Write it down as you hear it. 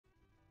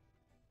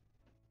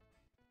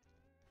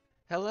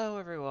Hello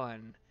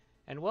everyone,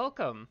 and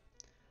welcome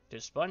to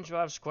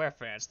Spongebob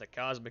Squarepants, the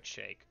Cosmic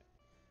Shake.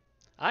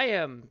 I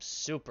am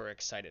super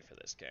excited for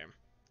this game.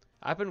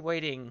 I've been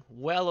waiting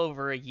well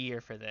over a year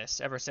for this,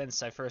 ever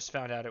since I first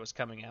found out it was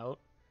coming out.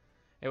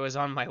 It was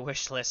on my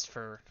wish list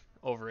for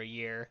over a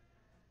year.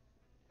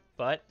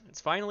 But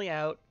it's finally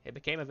out. It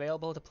became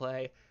available to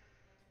play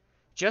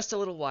just a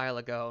little while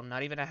ago,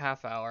 not even a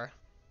half hour.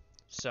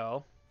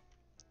 So,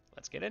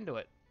 let's get into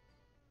it.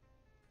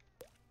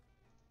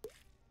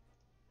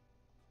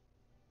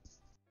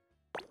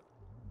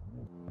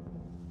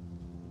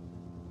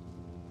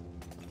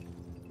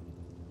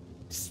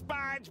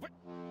 Spongebob!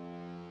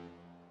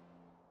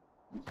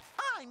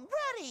 I'm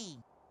ready!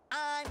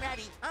 I'm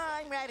ready!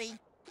 I'm ready!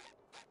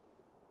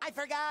 I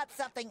forgot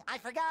something! I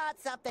forgot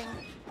something!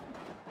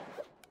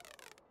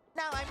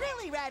 Now I'm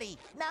really ready!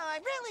 Now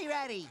I'm really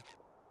ready!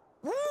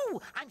 Woo!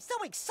 I'm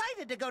so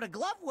excited to go to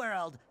Glove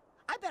World!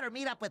 I better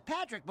meet up with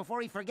Patrick before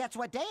he forgets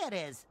what day it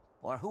is.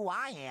 Or who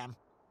I am.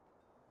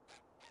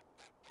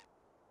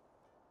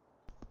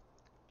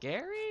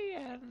 Gary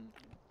and...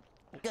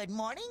 Good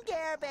morning,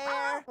 Gare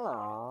Bear!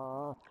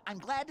 I'm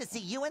glad to see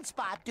you and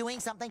Spot doing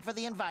something for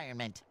the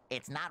environment.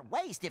 It's not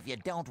waste if you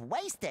don't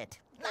waste it.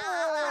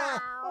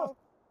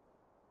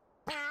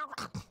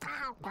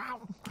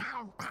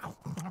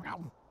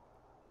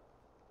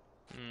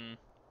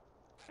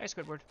 Hey,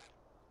 Squidward.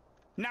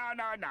 No,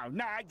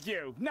 not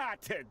you. Not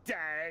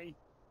today.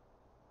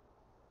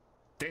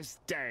 This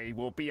day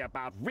will be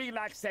about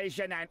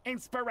relaxation and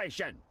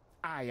inspiration.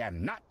 I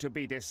am not to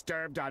be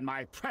disturbed on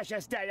my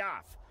precious day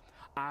off.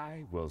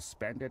 I will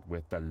spend it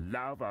with the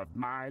love of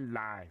my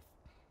life.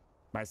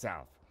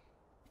 Myself.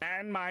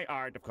 And my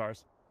art, of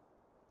course.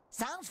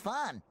 Sounds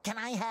fun. Can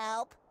I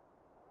help?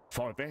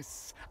 For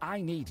this, I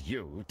need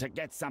you to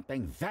get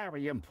something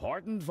very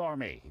important for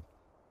me.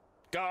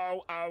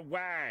 Go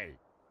away!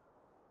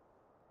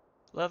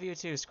 Love you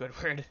too,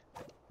 Squidward.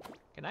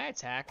 Can I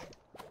attack?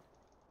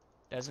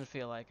 Doesn't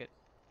feel like it.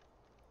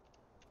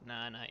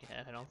 Nah, not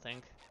yet, I don't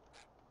think.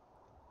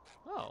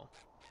 Oh.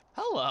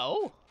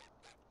 Hello!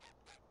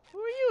 Who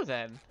are you,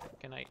 then?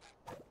 Can I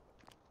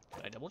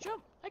double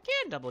jump? I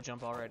can double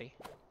jump already.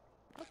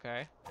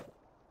 Okay.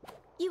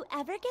 You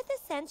ever get the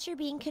sense you're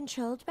being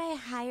controlled by a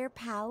higher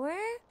power?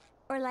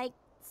 Or like,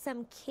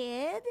 some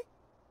kid?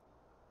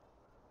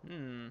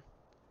 I'm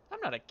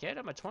not a kid,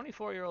 I'm a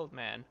 24-year-old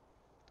man.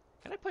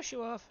 Can I push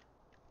you off?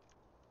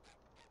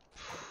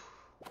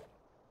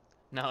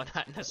 No,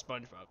 not in a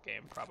SpongeBob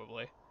game,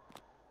 probably.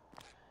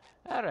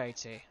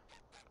 Alrighty.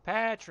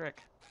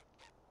 Patrick.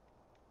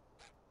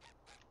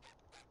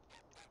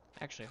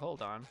 Actually,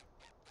 hold on.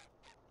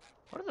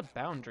 What are the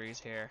boundaries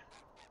here?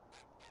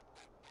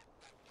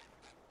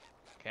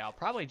 Okay, I'll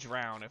probably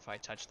drown if I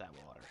touch that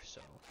water, so...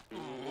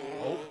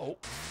 Oh.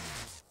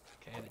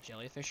 Okay, the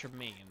jellyfish are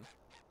mean.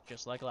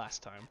 Just like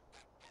last time.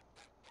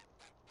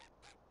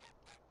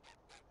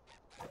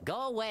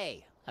 Go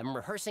away. I'm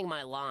rehearsing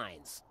my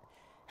lines.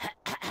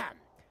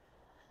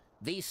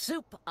 The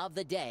soup of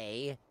the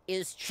day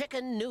is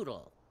chicken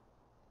noodle.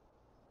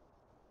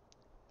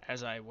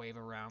 As I wave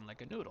around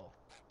like a noodle.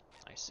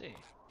 I see.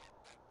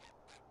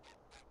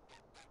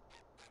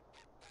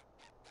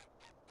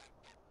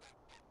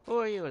 Who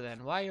are you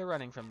then? Why are you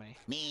running from me?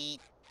 Me.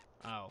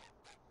 Oh.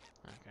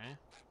 Okay.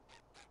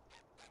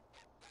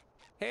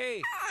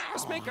 Hey,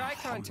 let's make eye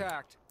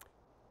contact.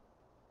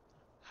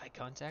 Eye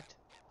contact?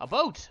 A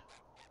boat!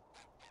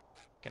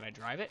 Can I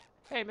drive it?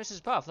 Hey,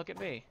 Mrs. Puff, look at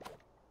me.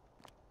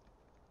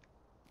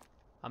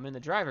 I'm in the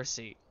driver's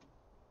seat.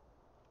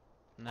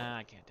 Nah,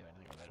 I can't do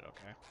anything with it,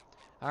 okay.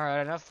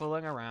 Alright, enough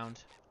fooling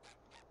around.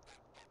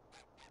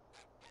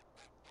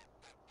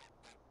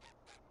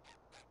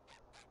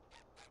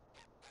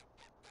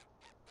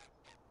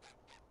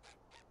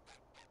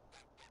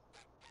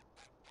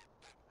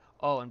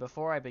 Oh, and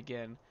before I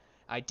begin,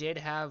 I did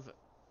have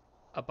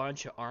a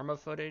bunch of Arma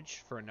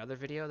footage for another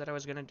video that I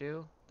was going to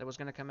do, that was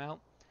going to come out,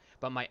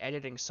 but my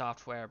editing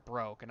software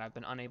broke and I've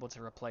been unable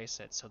to replace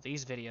it, so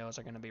these videos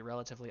are going to be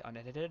relatively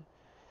unedited.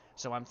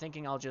 So I'm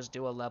thinking I'll just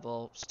do a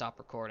level, stop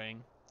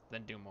recording,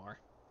 then do more.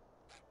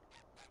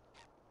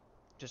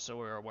 Just so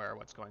we're aware of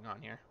what's going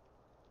on here.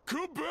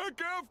 Come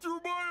back after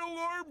my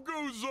alarm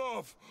goes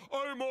off.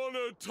 I'm on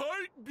a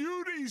tight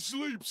beauty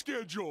sleep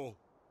schedule.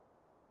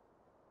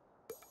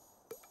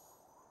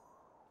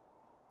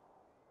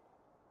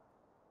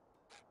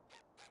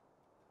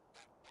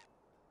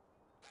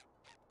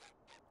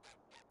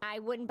 I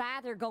wouldn't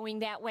bother going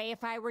that way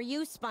if I were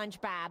you,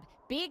 SpongeBob.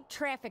 Big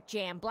traffic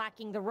jam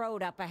blocking the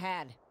road up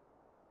ahead.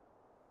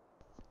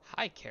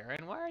 Hi,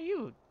 Karen. Why are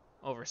you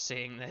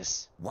overseeing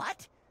this?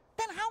 What?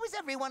 Then how is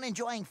everyone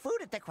enjoying food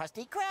at the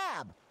Krusty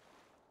Krab?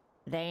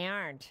 They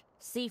aren't.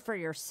 See for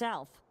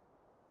yourself.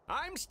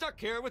 I'm stuck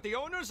here with the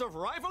owners of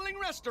rivaling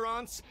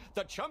restaurants,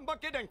 the Chum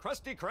Bucket and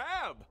Krusty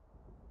Krab.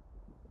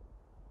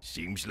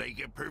 Seems like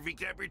a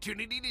perfect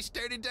opportunity to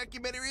start a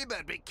documentary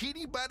about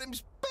Bikini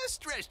Bottom's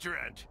best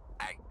restaurant.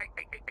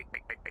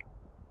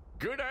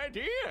 Good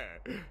idea.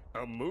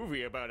 A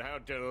movie about how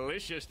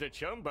delicious the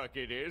Chum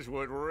Bucket is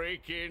would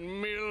rake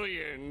in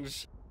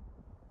millions.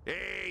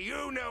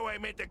 You know I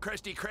meant the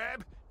Krusty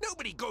Krab.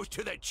 Nobody goes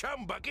to the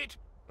chum bucket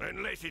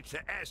unless it's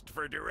asked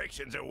for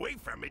directions away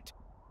from it.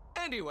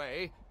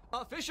 Anyway,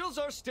 officials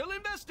are still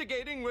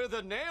investigating where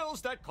the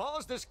nails that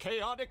caused this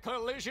chaotic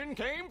collision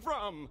came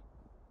from.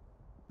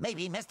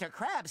 Maybe Mr.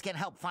 Krabs can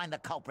help find the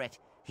culprit.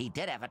 He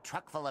did have a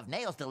truck full of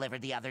nails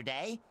delivered the other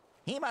day.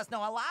 He must know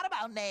a lot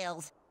about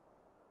nails.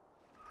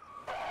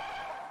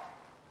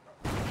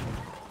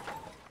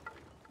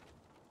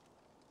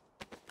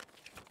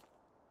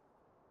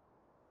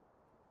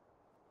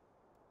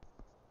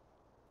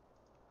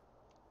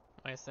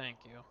 I thank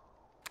you.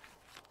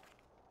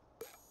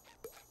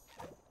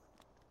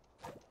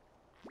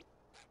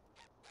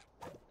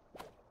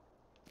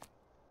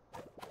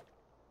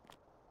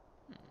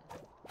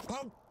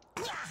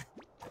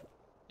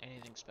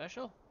 Anything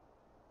special?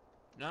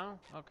 No?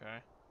 Okay.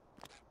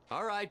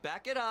 All right,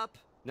 back it up.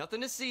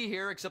 Nothing to see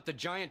here except the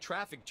giant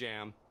traffic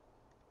jam.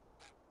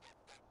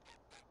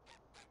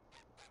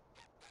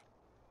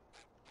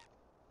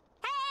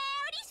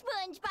 Howdy,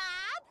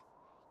 SpongeBob!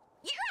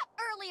 You're up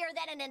earlier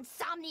than an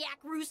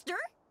insomniac rooster.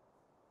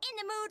 In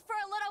the mood for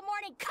a little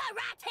morning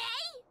karate?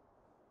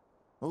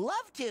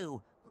 Love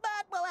to,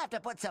 but we'll have to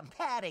put some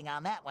padding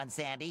on that one,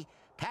 Sandy.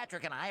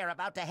 Patrick and I are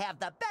about to have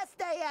the best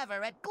day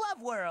ever at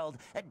Glove World.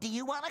 Do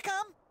you want to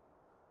come?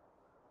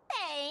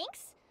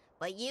 Thanks,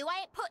 but you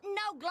ain't putting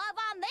no glove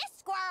on this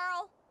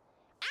squirrel.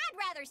 I'd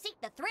rather seek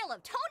the thrill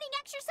of toning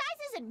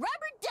exercises and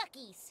rubber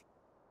duckies.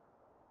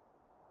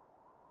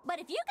 But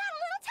if you got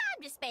a little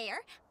time to spare,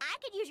 I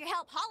could use your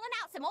help hauling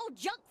out some old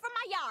junk from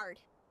my yard.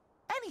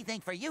 Anything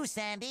for you,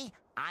 Sandy.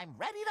 I'm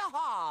ready to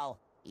haul,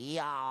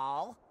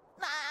 y'all.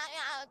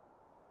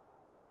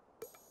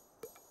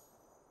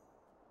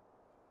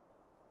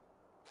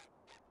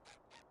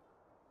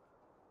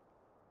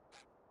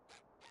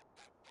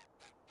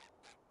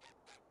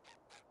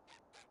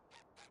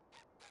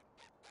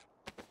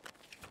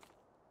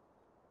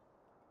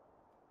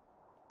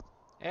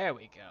 There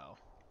we go.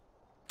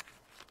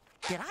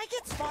 Did I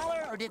get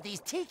smaller, or did these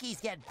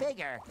tikis get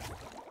bigger?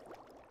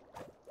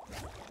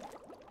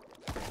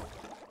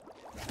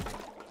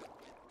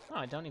 Oh,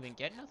 I don't even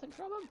get nothing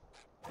from him?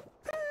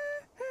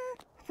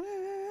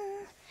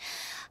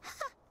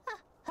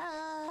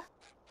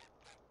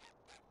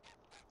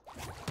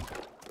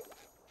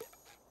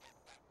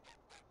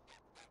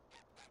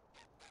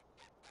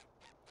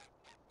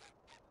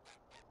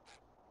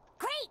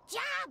 Great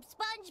job,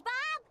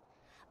 SpongeBob!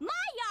 My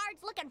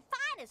yard's looking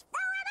fine as fur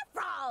on a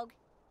frog.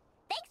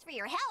 Thanks for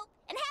your help,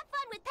 and have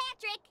fun with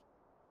Patrick.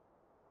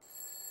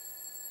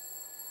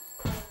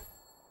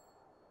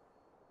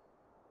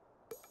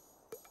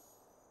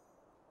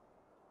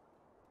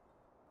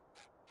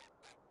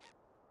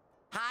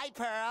 Hi,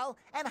 Pearl.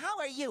 And how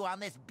are you on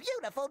this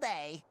beautiful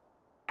day?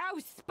 Oh,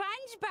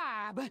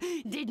 SpongeBob!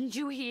 Didn't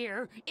you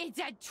hear? It's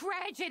a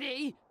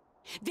tragedy!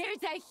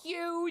 There's a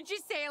huge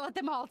sale at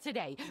the mall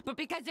today, but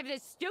because of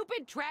this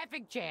stupid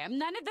traffic jam,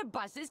 none of the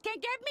buses can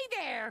get me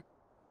there!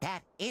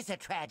 That is a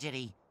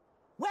tragedy.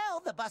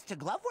 Well, the bus to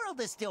Glove World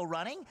is still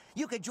running.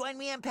 You could join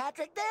me and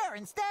Patrick there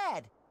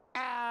instead.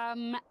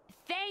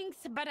 Thanks,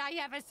 but I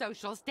have a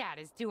social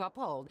status to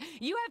uphold.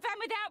 You have fun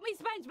without me,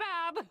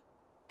 SpongeBob!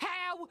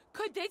 How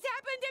could this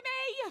happen to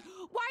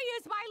me? Why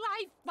is my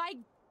life like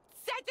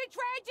such a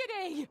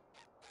tragedy?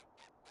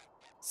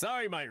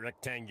 Sorry, my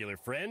rectangular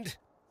friend.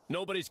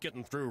 Nobody's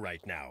getting through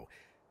right now.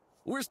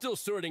 We're still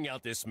sorting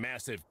out this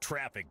massive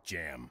traffic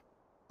jam.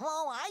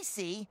 Oh, I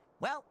see.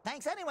 Well,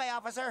 thanks anyway,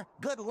 officer.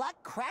 Good luck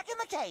cracking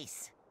the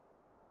case.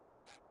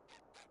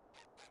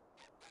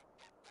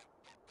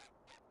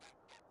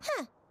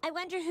 Huh, I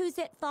wonder who's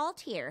at fault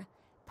here.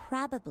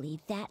 Probably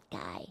that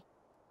guy.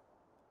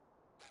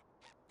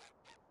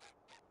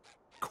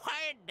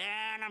 Quiet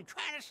down. I'm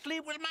trying to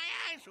sleep with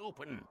my eyes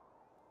open.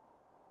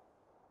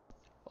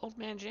 Old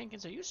Man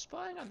Jenkins, are you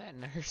spying on that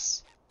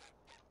nurse?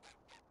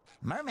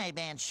 Mermaid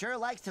Man sure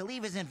likes to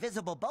leave his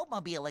invisible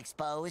boatmobile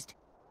exposed.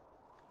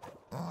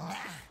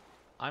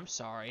 I'm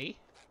sorry.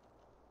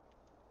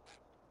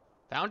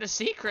 Found a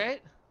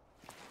secret.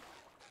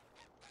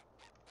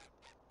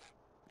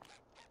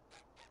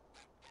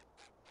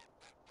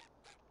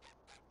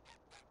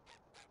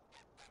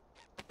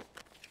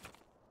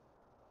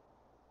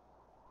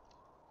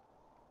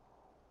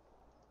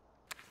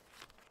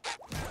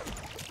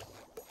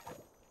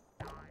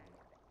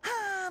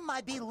 My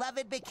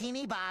beloved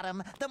Bikini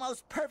Bottom, the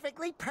most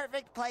perfectly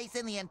perfect place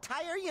in the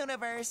entire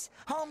universe,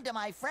 home to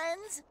my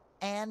friends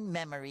and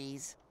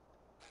memories.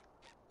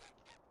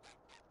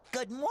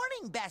 Good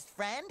morning, best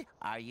friend.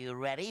 Are you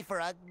ready for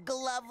a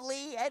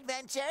glovely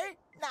adventure?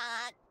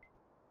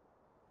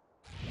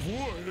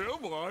 Boy,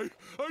 am I!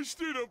 I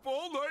stayed up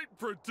all night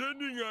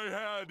pretending I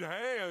had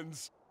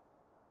hands.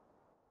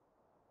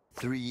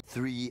 3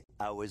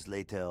 hours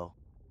later.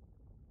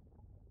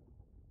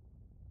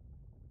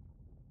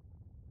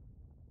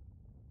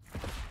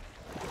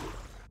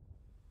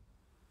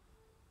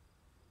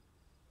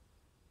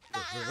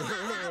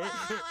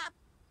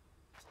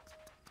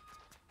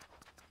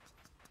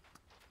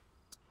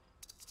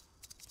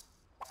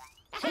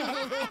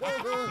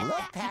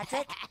 Look,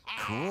 Patrick.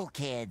 cool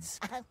kids.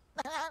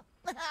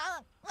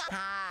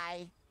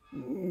 Hi.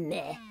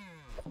 Meh.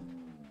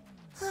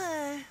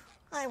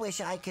 I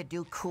wish I could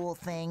do cool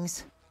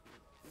things.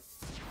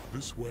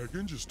 This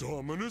wagon just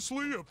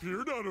ominously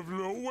appeared out of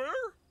nowhere?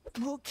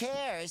 Who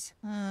cares?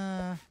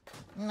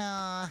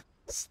 Nah,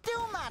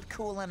 still not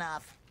cool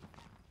enough.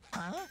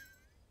 Huh?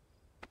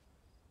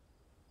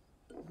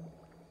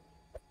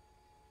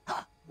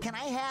 Can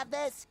I have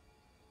this?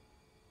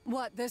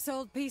 What, this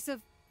old piece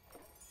of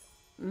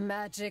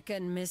magic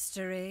and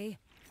mystery?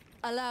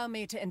 Allow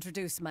me to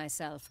introduce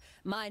myself.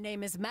 My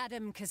name is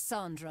Madame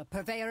Cassandra,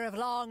 purveyor of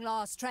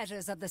long-lost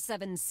treasures of the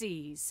Seven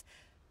Seas.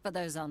 For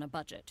those on a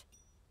budget.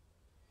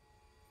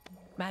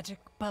 Magic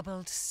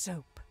bubbled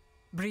soap.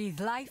 Breathe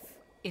life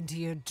into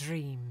your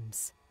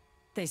dreams.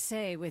 They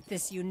say with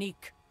this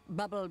unique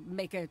bubble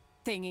maker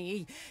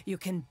thingy, you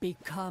can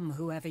become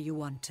whoever you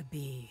want to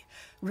be.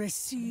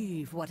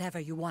 Receive whatever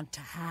you want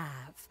to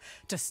have.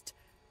 Just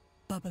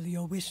bubble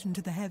your wish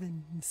into the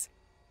heavens.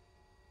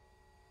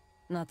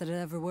 Not that it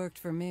ever worked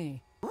for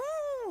me.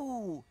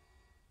 Ooh!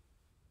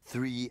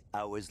 3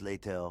 hours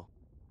later.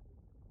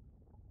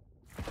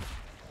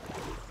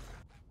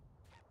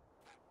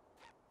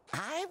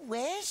 I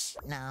wish?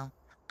 No.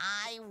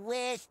 I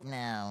wish?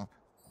 No.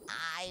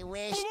 I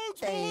wish...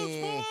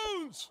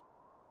 Balloons!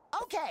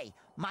 Okay,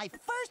 my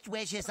first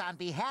wish is on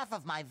behalf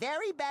of my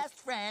very best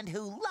friend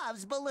who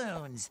loves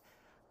balloons.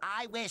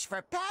 I wish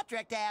for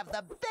Patrick to have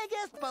the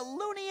biggest,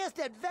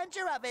 ballooniest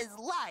adventure of his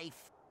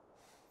life.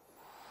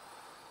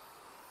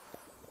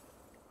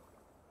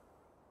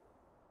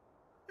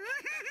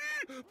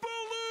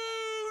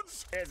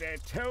 Balloons! Is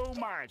it too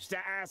much to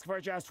ask for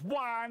just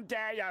one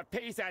day of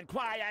peace and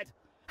quiet?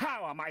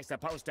 How am I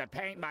supposed to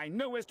paint my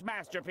newest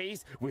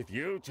masterpiece with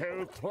you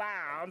two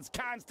clowns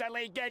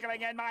constantly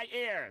giggling in my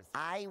ears?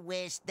 I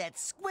wish that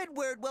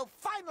Squidward will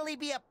finally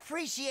be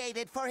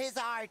appreciated for his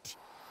art.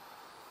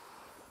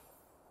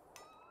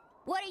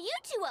 What are you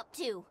two up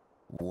to?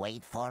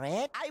 Wait for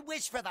it. I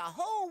wish for the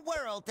whole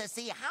world to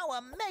see how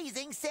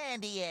amazing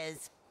Sandy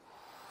is.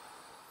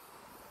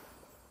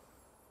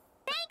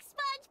 Thanks,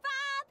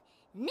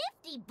 SpongeBob!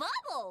 Nifty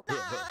bubble!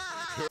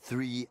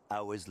 3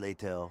 hours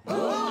later.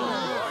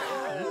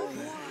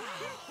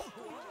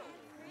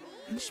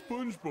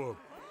 SpongeBob,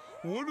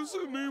 what does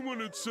it mean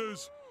when it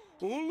says,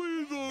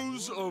 only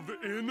those of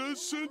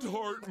innocent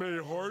heart may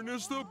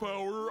harness the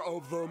power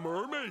of the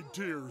mermaid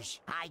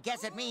tears? I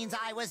guess it means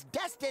I was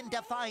destined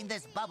to find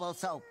this bubble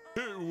soap.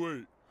 Hey,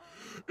 wait.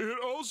 It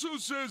also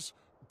says,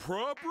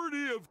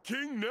 property of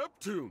King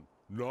Neptune,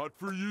 not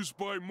for use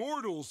by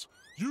mortals.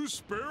 Use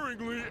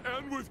sparingly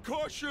and with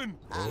caution.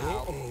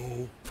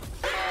 Uh-oh.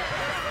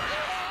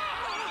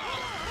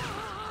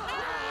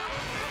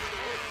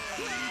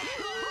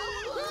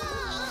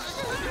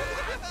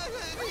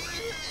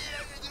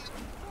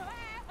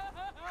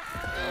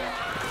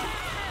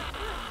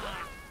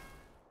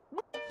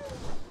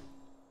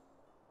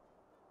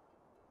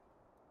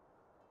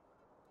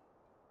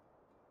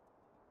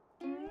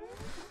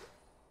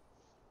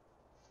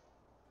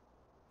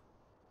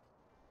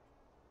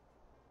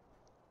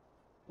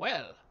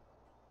 Well.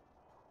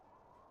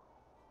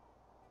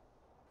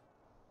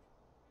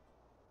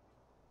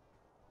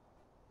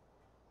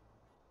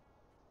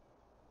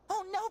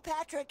 Oh no,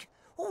 Patrick!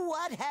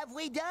 What have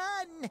we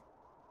done?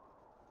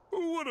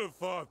 Who would have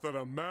thought that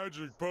a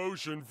magic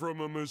potion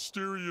from a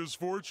mysterious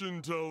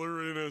fortune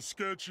teller in a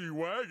sketchy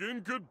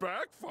wagon could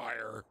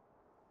backfire?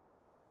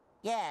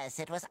 Yes,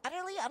 it was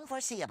utterly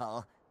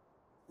unforeseeable.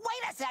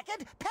 Wait a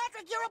second!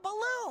 Patrick, you're a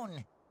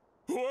balloon!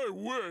 I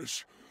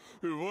wish.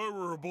 If I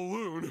were a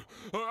balloon,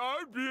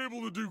 I'd be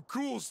able to do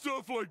cool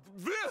stuff like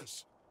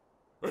this!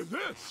 And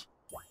this!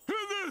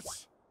 And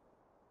this!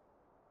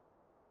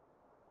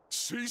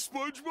 See,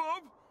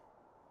 SpongeBob?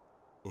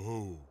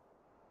 Oh,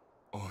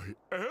 I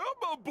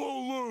am a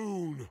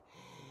balloon!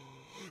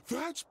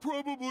 That's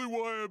probably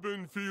why I've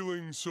been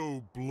feeling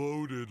so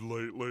bloated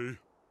lately.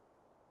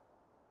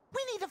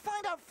 We need to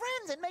find our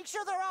friends and make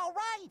sure they're all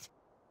right!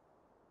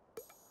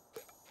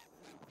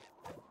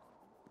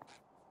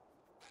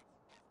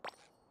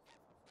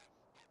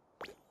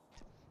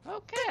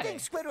 Okay. Good thing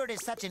Squidward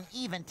is such an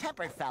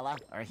even-tempered fella,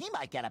 or he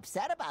might get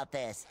upset about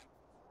this.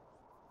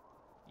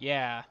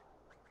 Yeah.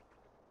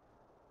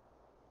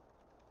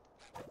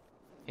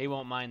 He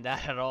won't mind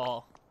that at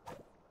all.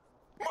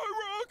 My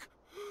rock!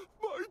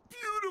 My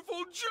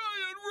beautiful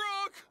giant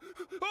rock!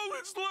 All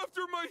that's left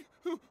are my...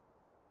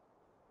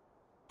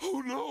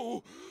 Oh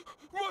no!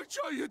 My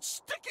giant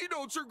sticky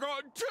notes are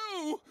gone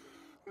too!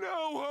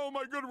 Now how am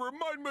I going to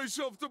remind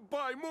myself to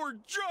buy more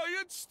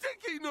giant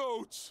sticky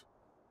notes?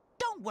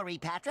 Don't worry,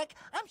 Patrick.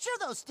 I'm sure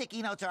those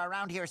sticky notes are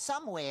around here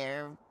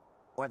somewhere.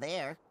 Or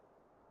there.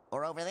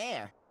 Or over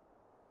there.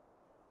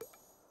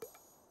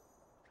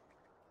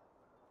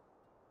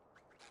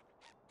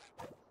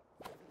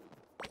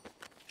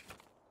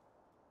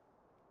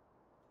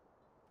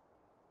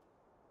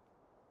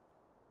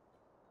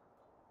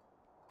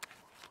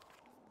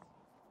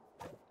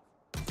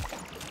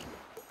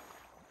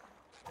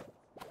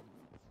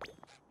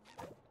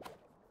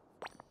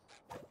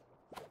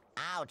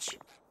 Ouch.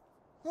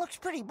 Looks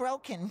pretty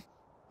broken.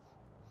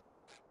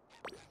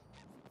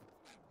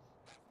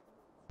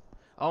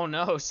 Oh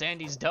no,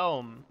 Sandy's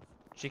dome.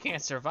 She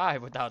can't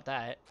survive without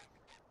that.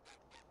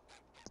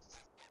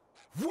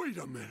 Wait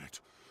a minute.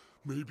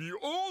 Maybe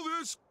all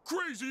this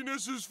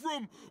craziness is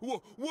from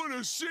one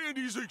of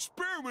Sandy's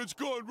experiments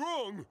gone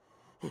wrong.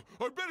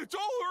 I bet it's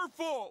all her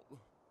fault.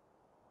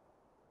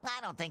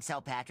 I don't think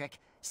so, Patrick.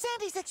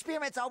 Sandy's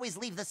experiments always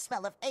leave the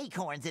smell of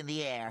acorns in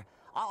the air.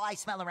 All I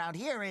smell around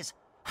here is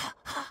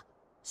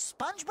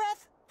sponge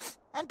breath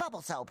and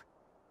bubble soap.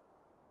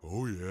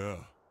 Oh yeah,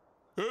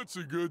 that's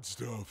the good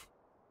stuff.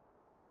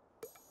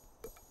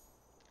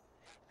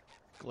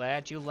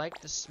 Glad you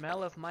like the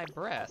smell of my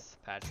breath,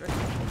 Patrick.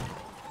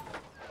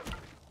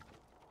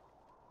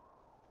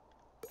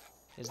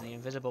 Is the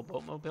invisible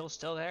boatmobile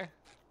still there?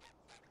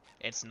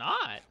 It's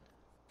not!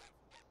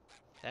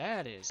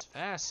 That is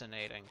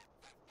fascinating.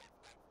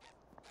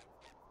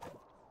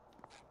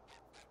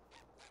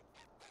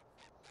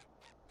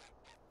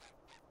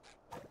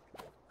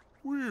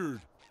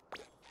 Weird.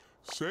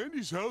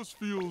 Sandy's house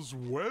feels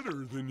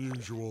wetter than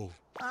usual.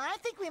 I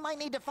think we might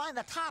need to find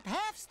the top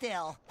half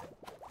still.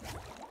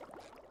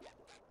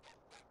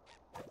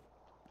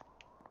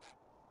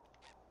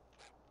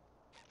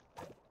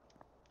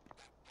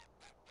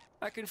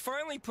 I can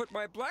finally put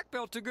my black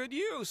belt to good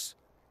use.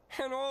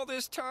 And all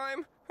this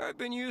time, I've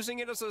been using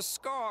it as a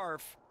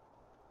scarf.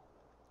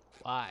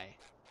 Why?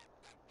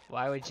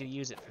 Why would you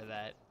use it for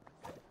that?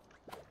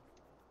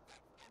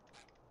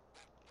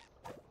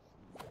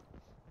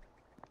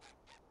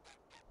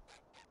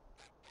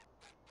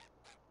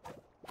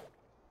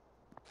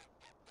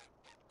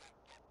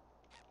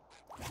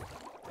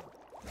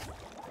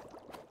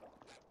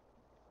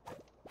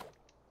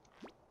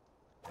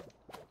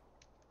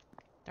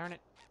 Darn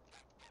it.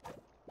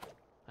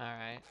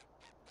 Alright.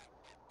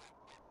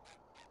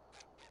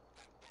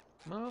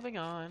 Moving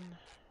on.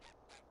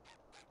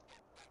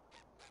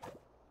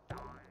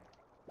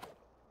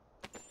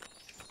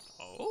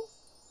 Oh?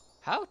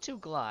 How to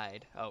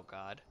glide? Oh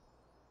god.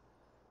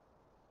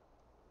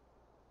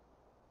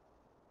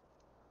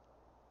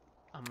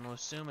 I'm gonna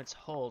assume it's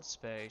hold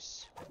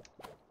space.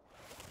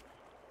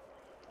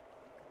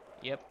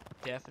 Yep,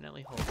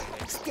 definitely hold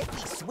space.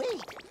 Sticky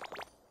sweet!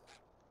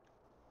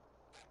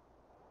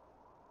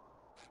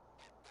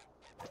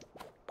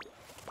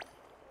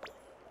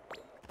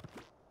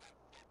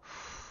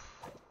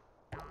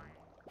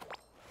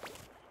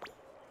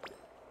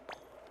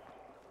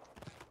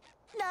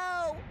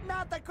 No,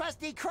 not the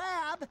Krusty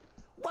Krab!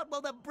 What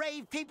will the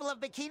brave people of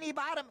Bikini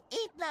Bottom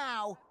eat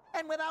now?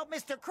 And without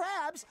Mr.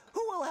 Krabs,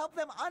 who will help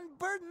them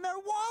unburden their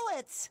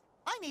wallets?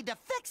 I need to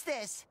fix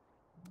this!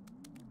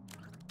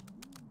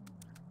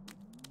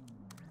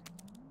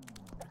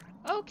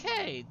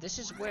 Okay, this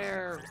is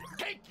where...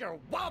 Take your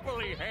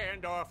wobbly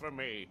hand off of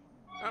me!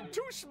 I'm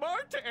too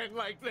smart to end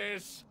like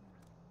this!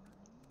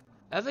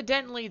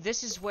 Evidently,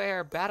 this is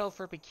where Battle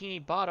for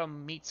Bikini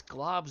Bottom meets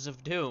Globs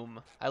of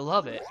Doom. I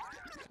love it.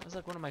 It was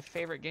like one of my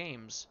favorite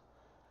games.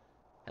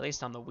 At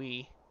least on the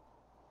Wii.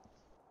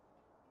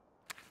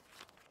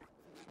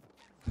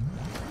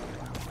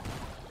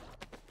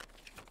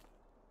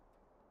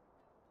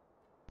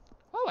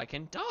 Oh, I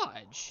can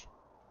dodge.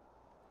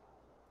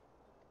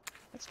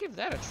 Let's give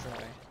that a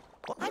try.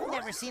 Well, I've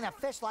never seen a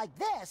fish like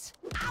this.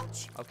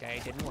 Ouch! Okay,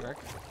 it didn't work.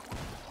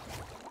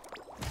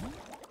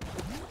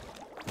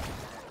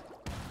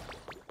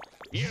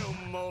 You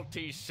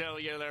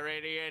multicellular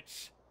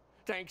idiots!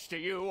 Thanks to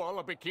you, all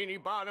of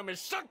Bikini Bottom is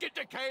sunk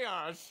into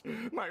chaos!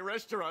 My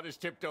restaurant is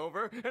tipped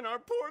over, and our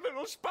poor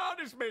little spot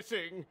is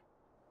missing!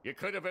 You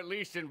could have at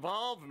least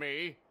involved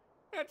me.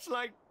 That's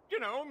like,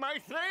 you know, my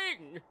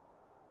thing!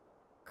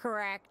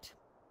 Correct.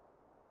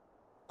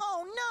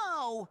 Oh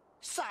no!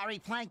 Sorry,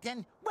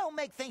 Plankton. We'll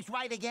make things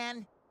right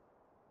again.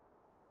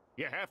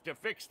 You have to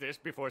fix this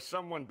before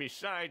someone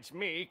besides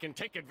me can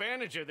take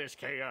advantage of this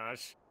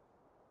chaos.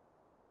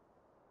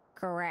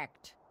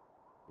 Correct.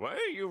 Why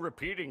are you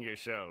repeating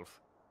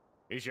yourself?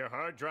 Is your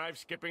hard drive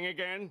skipping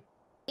again?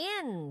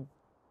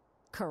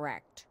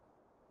 Incorrect.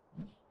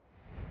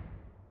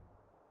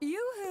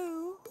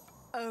 Yoo-hoo!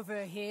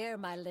 Over here,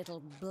 my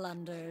little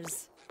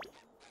blunders.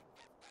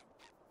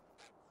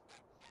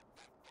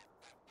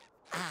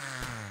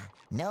 Ah,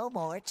 no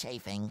more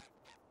chafing.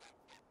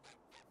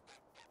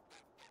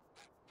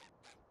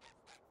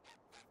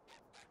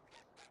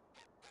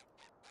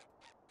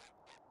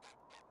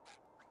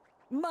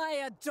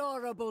 My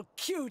adorable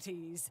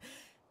cuties!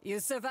 You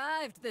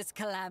survived this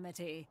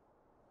calamity.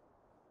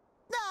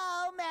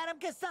 No, Madam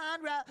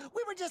Cassandra.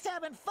 We were just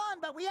having fun,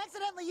 but we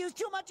accidentally used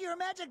too much of your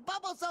magic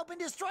bubble soap and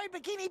destroyed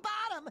Bikini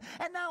Bottom.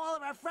 And now all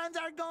of our friends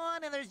are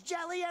gone, and there's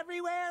jelly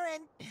everywhere,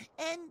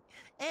 and...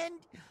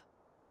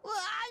 Well,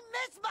 I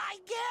miss my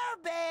Care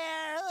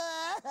Bear!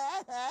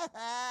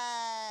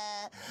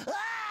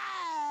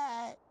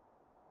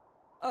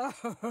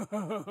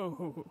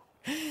 Oh,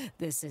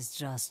 this is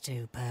just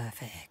too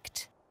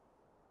perfect.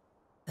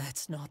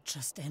 That's not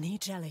just any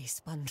jelly,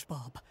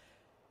 SpongeBob.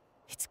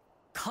 It's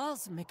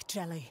cosmic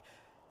jelly,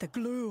 the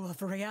glue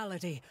of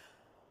reality.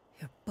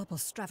 Your bubble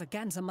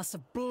stravaganza must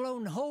have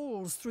blown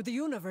holes through the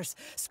universe,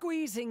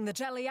 squeezing the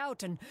jelly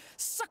out and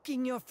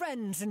sucking your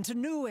friends into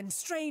new and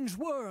strange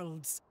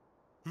worlds.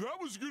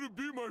 That was gonna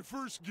be my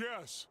first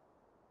guess.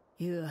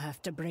 You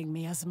have to bring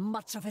me as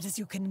much of it as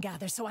you can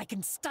gather so I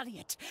can study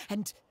it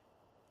and,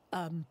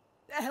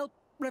 help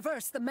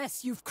reverse the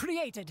mess you've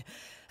created.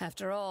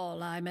 After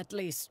all, I'm at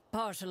least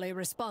partially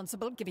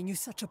responsible, giving you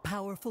such a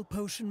powerful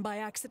potion by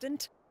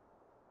accident.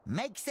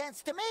 Makes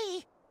sense to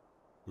me.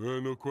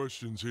 No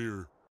questions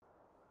here.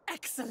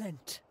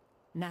 Excellent.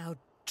 Now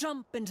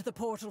jump into the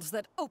portals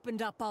that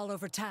opened up all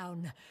over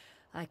town.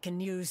 I can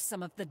use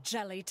some of the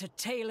jelly to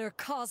tailor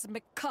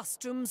cosmic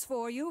costumes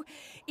for you,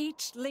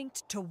 each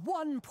linked to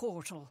one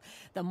portal.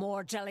 The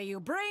more jelly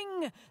you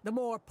bring, the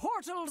more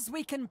portals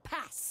we can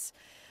pass.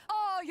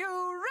 Are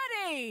you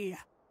ready?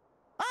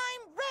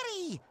 I'm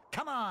ready!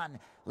 Come on,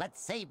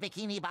 let's save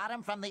Bikini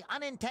Bottom from the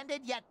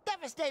unintended yet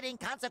devastating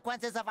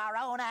consequences of our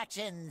own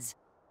actions.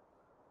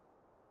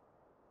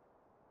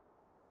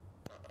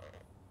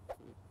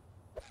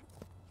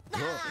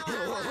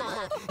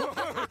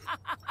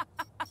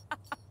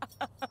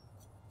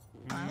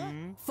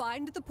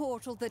 Find the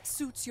portal that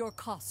suits your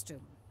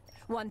costume.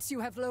 Once you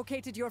have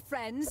located your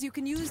friends, you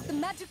can use the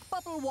magic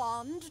bubble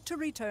wand to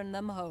return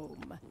them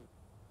home.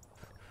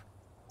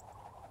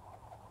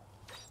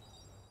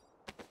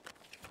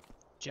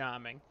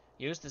 Charming.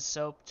 Use the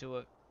soap to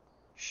a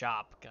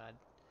shop. God.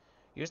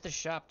 Use the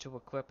shop to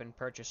equip and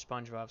purchase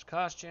SpongeBob's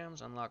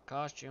costumes. Unlock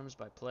costumes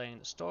by playing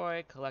the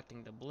story,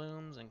 collecting the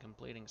blooms, and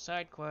completing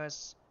side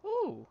quests.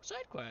 Ooh,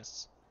 side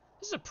quests.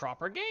 This is a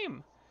proper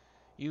game.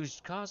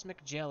 Use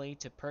Cosmic Jelly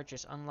to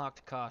purchase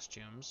unlocked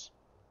costumes.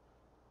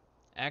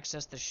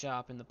 Access the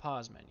shop in the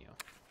pause menu.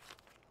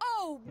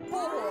 Oh,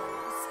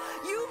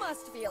 boys! You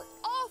must feel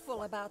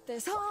awful about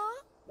this, huh?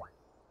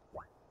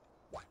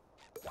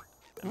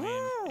 I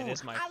mean, it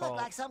is my fault. I look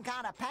like some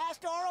kind of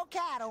pastoral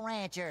cattle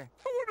rancher.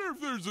 I wonder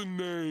if there's a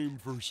name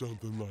for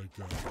something like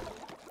that.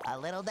 A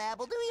little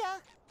dabble, do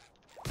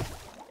ya?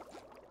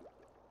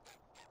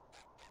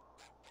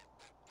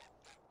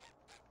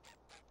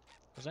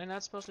 Was I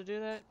not supposed to do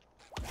that?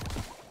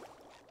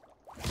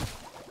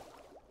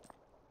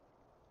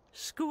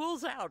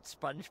 School's out,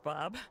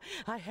 SpongeBob.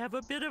 I have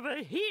a bit of a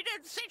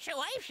heated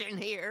situation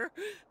here.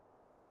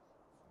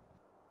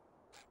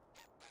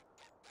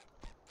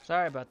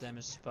 Sorry about that,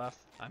 Mrs. Puff.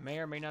 I may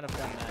or may not have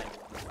done that.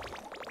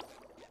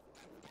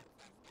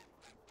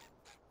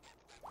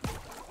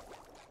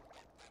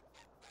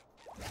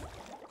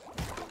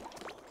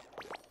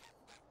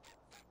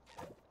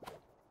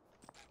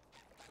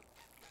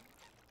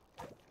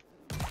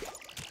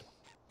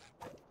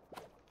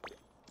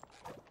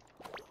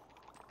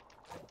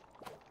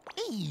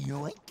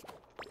 Yoink.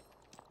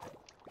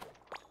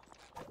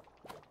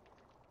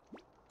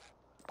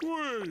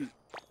 Wait,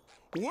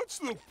 what's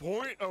the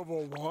point of a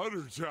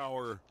water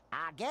tower?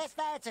 I guess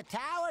that's a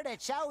tower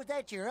that shows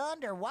that you're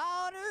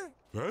underwater.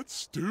 That's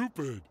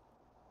stupid.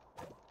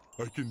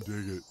 I can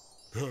dig it.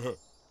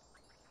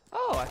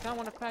 Oh, I found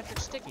one of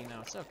Patrick's sticky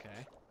notes.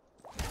 Okay.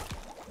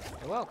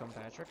 You're welcome,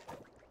 Patrick.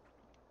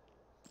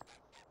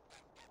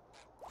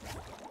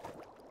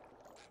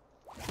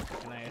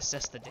 Can I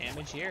assess the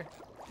damage here?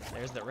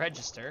 There's the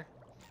register.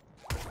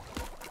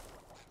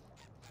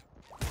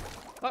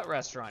 What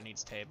restaurant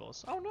needs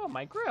tables? Oh no,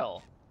 my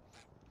grill.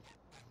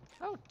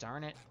 Oh,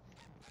 darn it.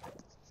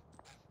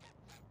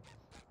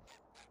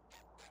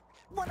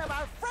 One of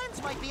our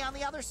friends might be on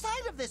the other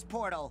side of this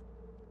portal.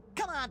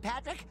 Come on,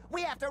 Patrick.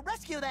 We have to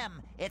rescue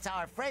them. It's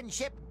our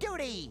friendship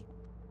duty.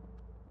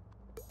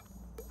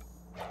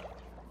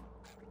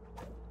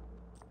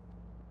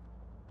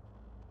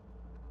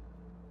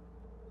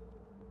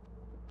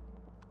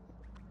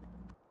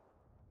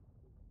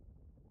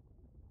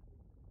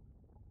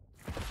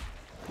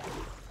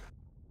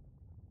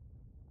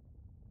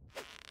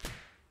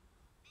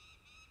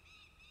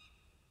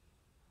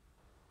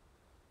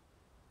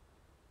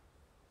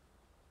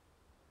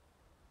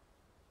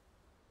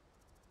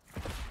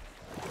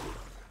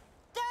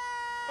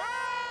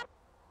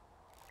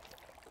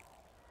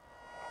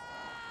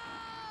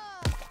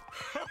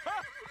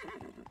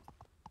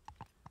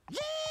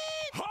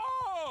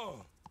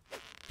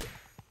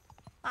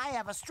 I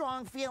have a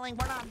strong feeling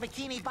we're not in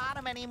Bikini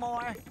Bottom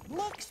anymore.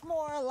 Looks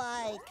more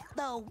like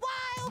the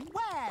Wild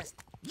West.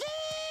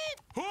 Yeet!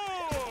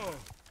 Ha!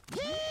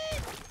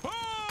 Yeet!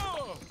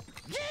 Ha!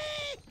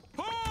 Yeet!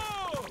 Ha!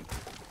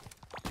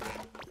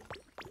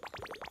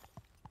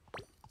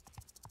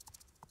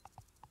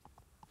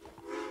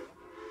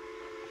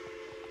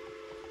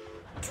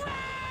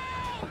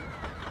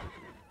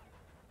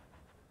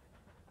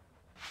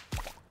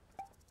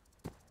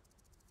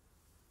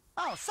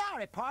 Oh,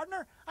 sorry,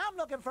 partner. I'm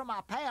looking for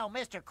my pal,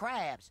 Mr.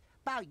 Krabs.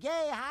 About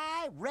yay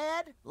high,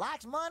 red,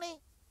 likes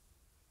money.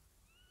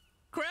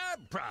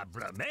 Crab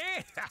problem,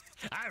 eh?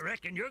 I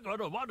reckon you're going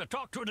to want to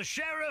talk to the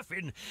sheriff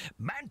in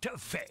Manta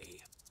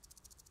Fe.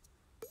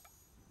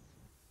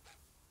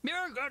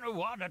 You're going to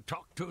want to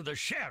talk to the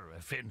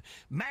sheriff in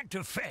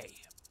Manta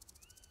Fe.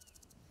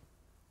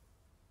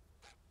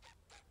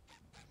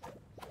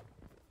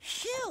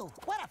 Phew! Woohoo!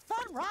 What a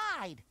fun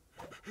ride!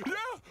 Yeah,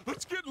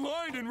 let's get in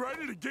line and ride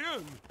it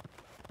again.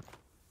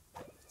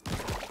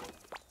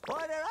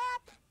 Order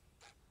up!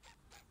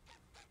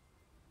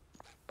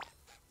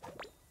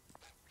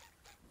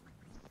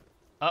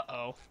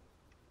 Uh-oh.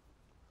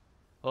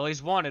 Well,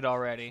 he's wanted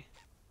already.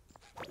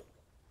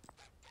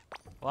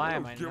 Why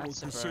am I get not what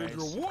Cassandra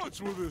surprised?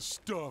 wants with this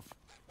stuff.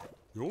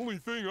 The only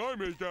thing I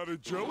make out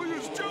of jelly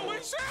is jelly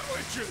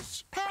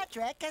sandwiches.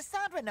 Patrick,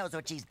 Cassandra knows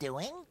what she's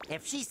doing.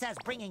 If she says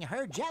bringing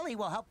her jelly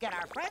will help get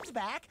our friends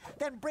back,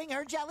 then bring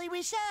her jelly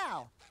we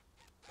shall.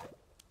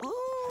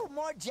 Ooh,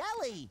 more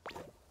jelly.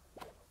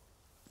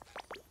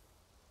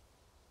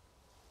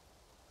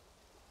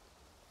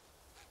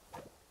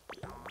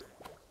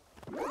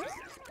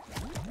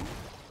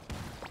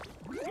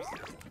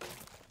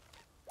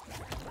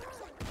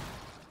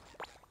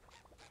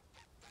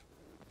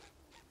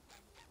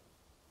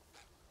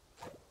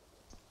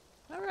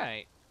 All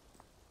right.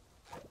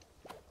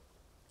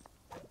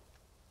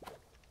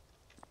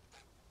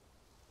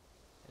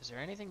 Is there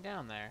anything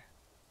down there?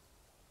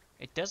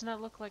 It does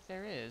not look like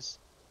there is.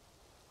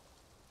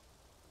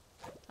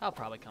 I'll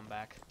probably come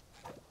back.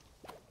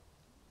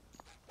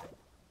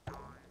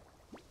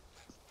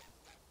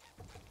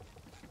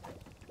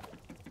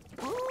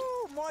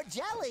 Ooh, more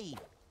jelly.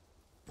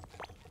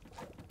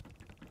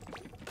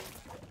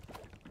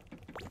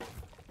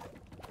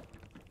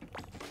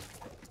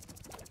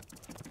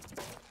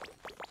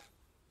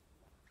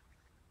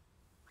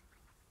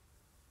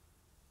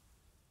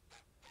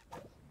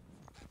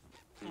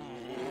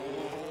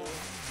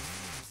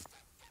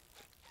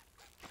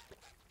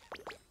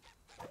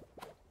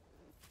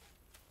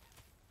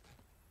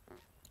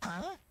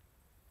 Huh?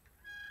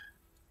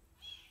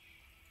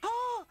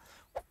 Oh!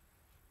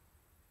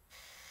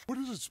 What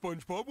is it,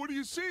 SpongeBob? What do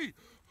you see?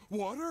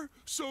 Water?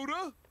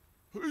 Soda?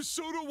 Is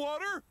soda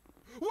water?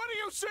 What do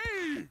you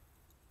see?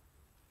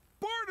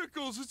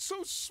 Barnacles! It's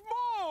so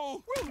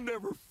small! We'll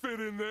never fit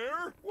in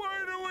there!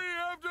 Why do we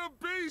have to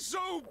be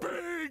so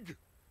big?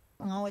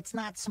 Oh, it's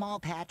not small,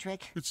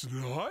 Patrick. It's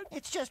not?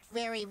 It's just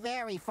very,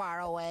 very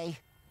far away.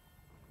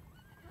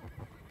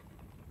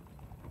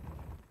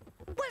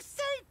 We're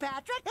safe,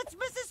 Patrick! It's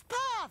Mrs.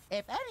 Puff!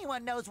 If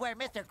anyone knows where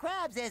Mr.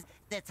 Krabs is,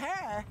 it's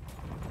her.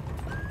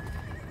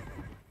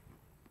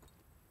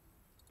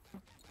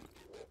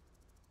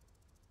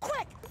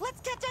 Quick! Let's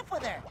catch up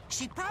with her!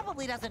 She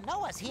probably doesn't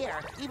know us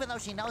here, even though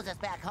she knows us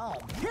back home.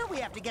 Here we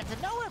have to get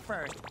to know her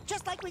first,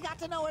 just like we got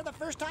to know her the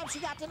first time she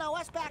got to know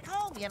us back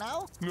home, you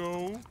know?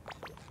 No.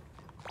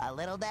 A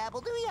little dabble,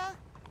 do ya?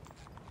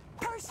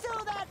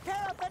 Pursue that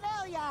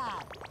paraphernalia!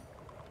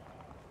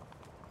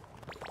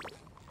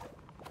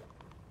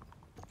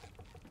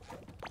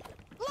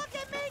 Look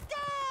at me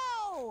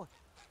go!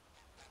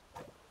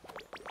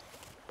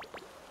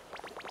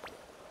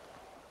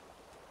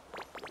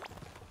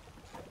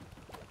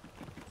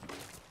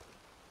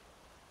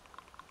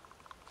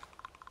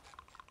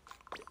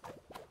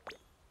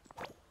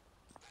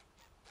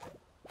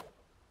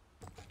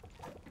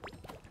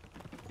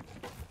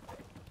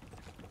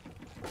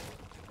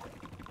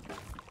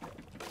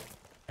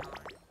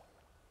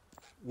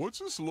 What's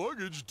this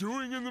luggage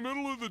doing in the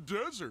middle of the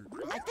desert?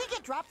 I think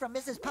it dropped from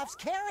Mrs. Puff's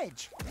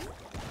carriage.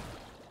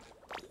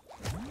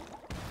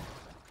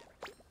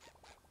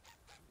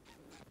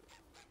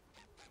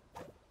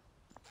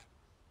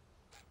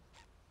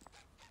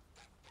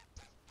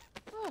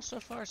 Oh, so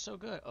far so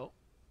good. Oh.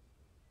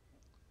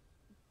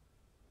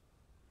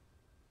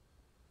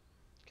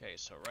 Okay,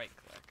 so right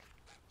click.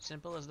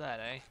 Simple as that,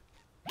 eh?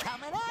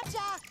 Coming at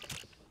ya!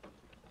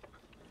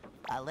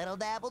 A little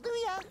dabble, do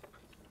ya?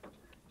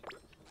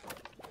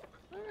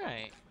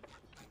 Alright.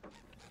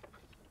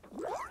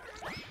 Ow,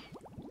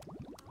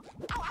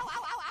 ow,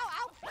 ow, ow,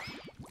 ow,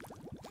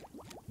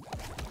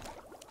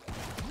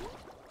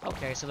 ow!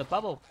 Okay, so the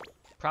bubble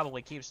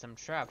probably keeps them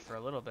trapped for a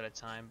little bit of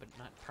time, but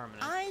not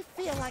permanent. I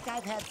feel like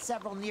I've had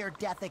several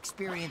near-death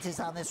experiences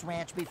on this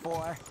ranch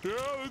before.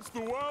 Yeah, it's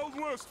the Wild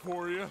West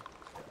for you.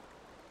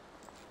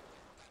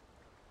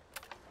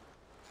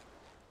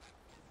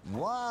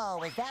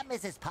 Whoa, is that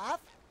Mrs. Puff?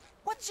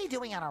 What's she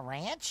doing on a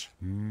ranch?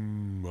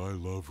 I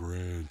love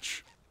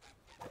ranch.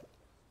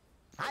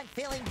 I'm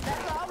feeling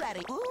better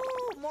already.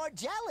 Ooh, more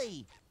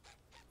jelly.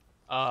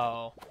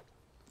 Oh.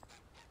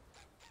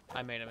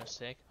 I made a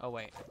mistake. Oh,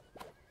 wait.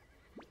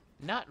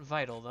 Not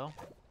vital, though.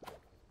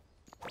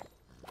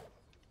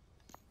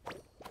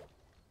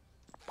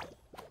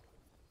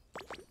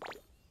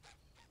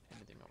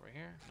 Anything over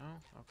here?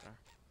 No? Okay.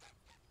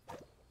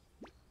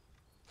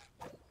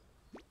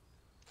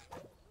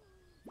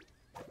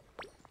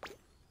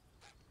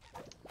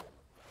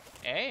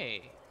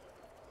 Hey!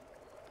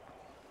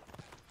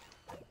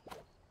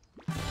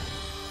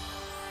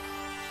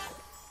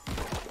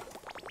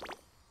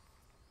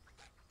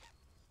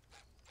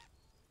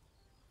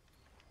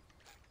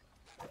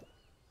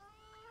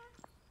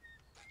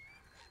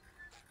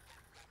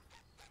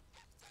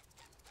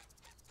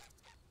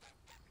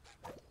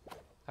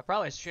 I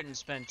probably shouldn't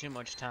spend too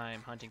much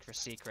time hunting for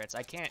secrets.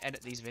 I can't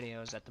edit these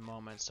videos at the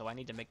moment, so I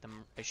need to make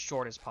them as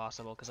short as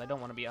possible because I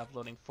don't want to be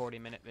uploading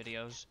 40-minute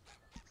videos.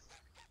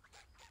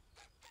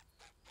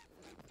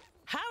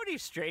 Howdy,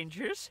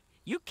 strangers.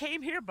 You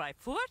came here by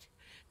foot?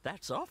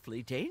 That's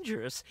awfully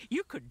dangerous.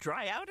 You could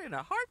dry out in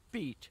a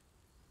heartbeat.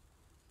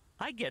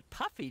 I get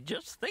puffy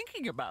just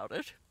thinking about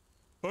it.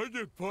 I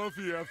get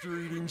puffy after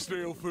eating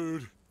stale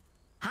food.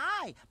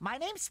 Hi, my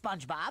name's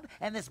Spongebob,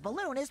 and this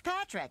balloon is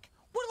Patrick.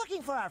 We're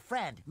looking for our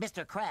friend,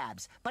 Mr.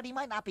 Krabs, but he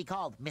might not be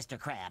called Mr.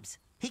 Krabs.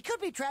 He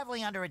could be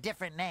traveling under a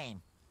different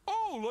name.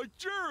 Oh, like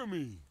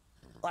Jeremy.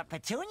 Or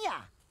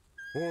Petunia.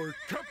 Or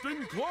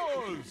Captain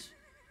Claus.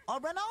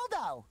 Or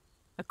Ronaldo.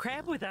 A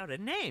crab without a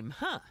name,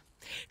 huh?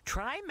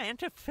 Try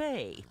Manta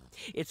Fe.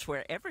 It's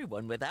where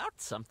everyone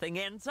without something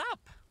ends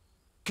up.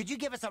 Could you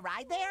give us a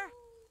ride there?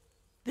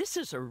 This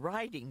is a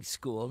riding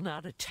school,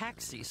 not a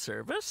taxi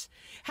service.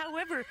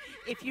 However,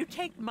 if you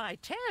take my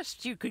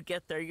test, you could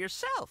get there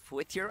yourself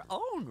with your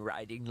own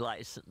riding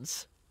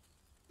license.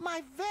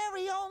 My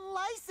very own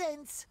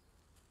license!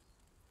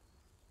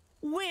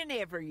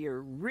 Whenever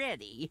you're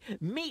ready,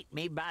 meet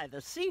me by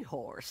the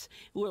seahorse.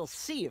 We'll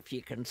see if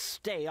you can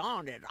stay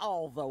on it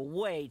all the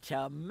way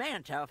to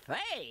Manta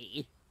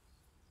Fe.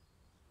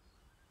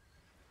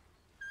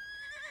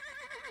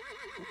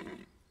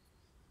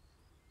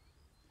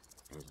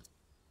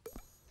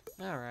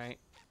 Alright.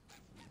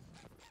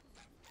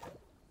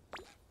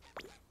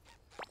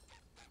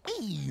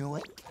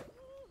 Yoink.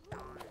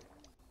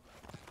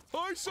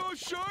 I saw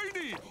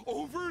Shiny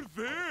over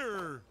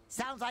there.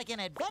 Sounds like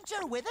an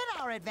adventure within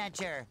our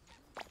adventure.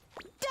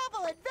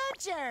 Double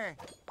adventure!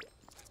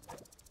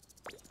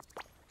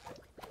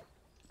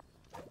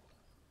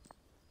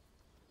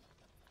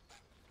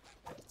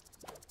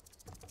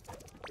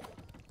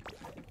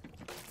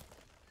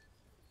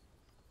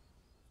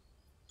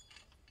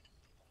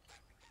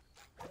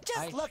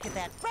 Just look at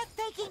that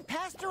breathtaking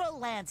pastoral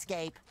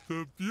landscape.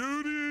 The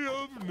beauty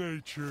of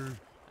nature.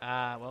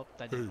 Well,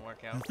 that didn't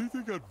work out. You think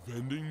they got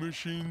vending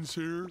machines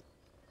here?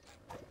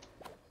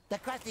 The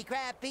Krusty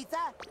Krab pizza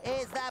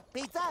is the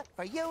pizza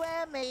for you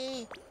and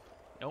me.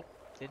 Nope,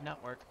 did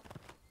not work.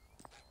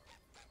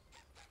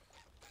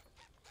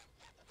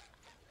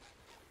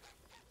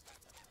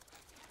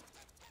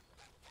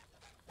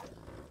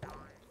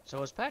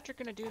 So is Patrick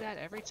gonna do that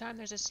every time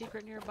there's a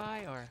secret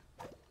nearby, or?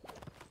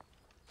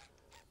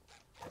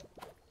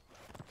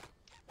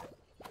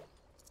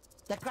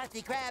 The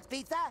Krusty Krab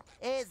pizza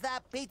is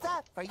the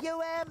pizza for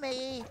you and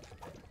me.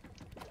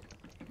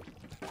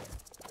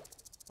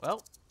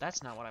 Well,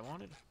 that's not what I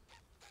wanted.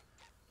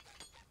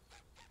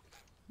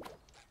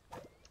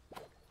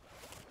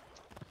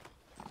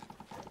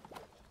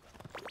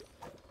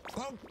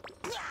 Look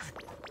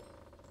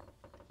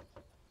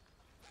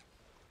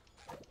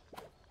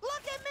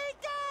at me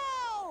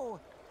go!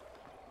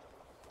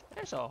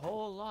 There's a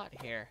whole lot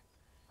here.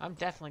 I'm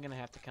definitely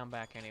gonna have to come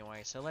back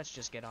anyway, so let's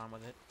just get on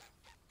with it.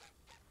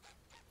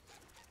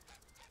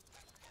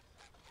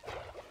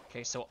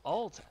 Okay, so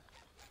Alt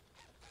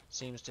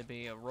seems to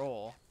be a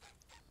roll.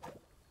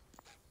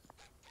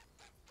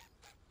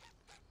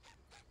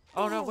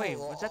 Oh no, wait,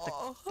 was that the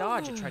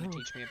dodge it tried to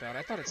teach me about?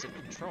 I thought it said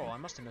control. I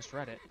must have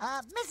misread it.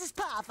 Mrs.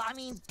 Puff, I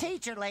mean,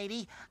 teacher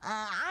lady,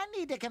 I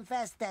need to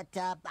confess that,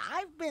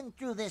 I've been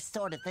through this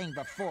sort of thing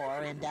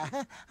before, and,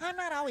 I'm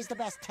not always the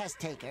best test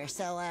taker,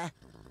 so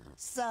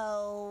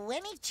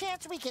any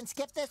chance we can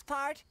skip this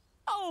part?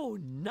 Oh,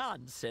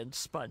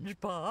 nonsense,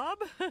 SpongeBob.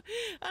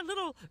 A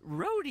little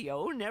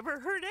rodeo never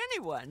hurt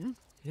anyone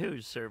who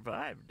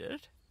survived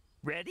it.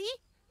 Ready,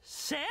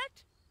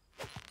 set,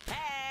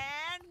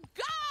 and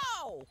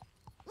go!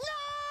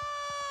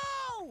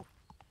 No!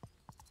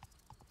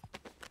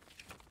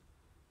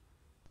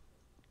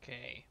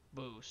 Okay,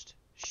 boost,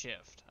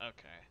 shift,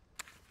 okay.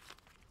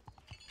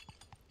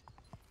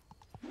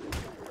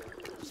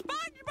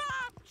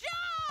 SpongeBob,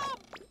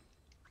 jump!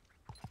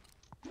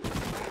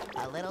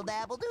 A little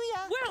dabble, do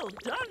ya? Well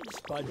done,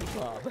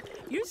 SpongeBob.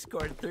 You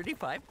scored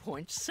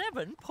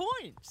 35.7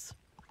 points.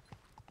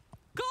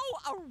 Go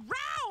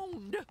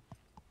around!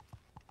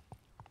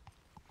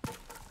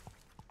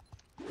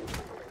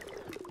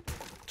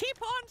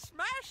 Keep on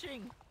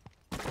smashing!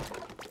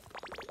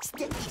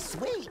 Sticky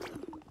sweet.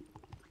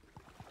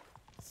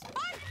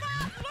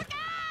 SpongeBob, look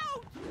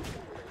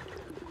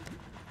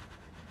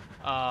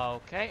out!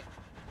 Okay.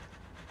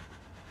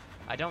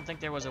 I don't think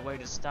there was a way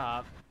to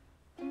stop.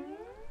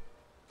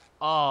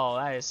 Oh,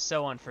 that is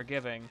so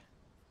unforgiving.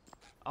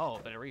 Oh,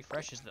 but it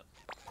refreshes the...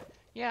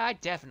 Yeah, I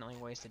definitely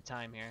wasted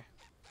time here.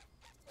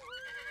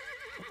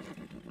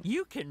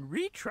 You can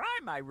retry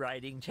my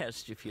riding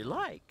test if you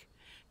like.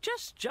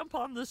 Just jump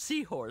on the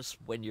seahorse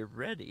when you're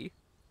ready.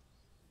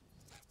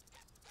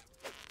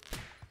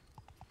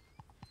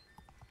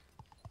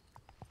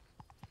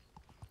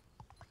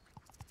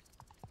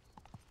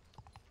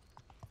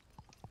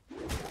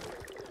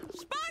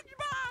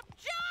 SpongeBob,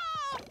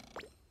 jump!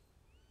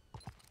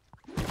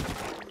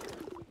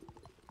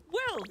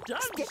 Well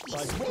done,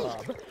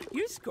 SpongeBob.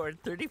 You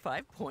scored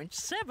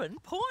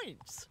 35.7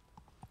 points.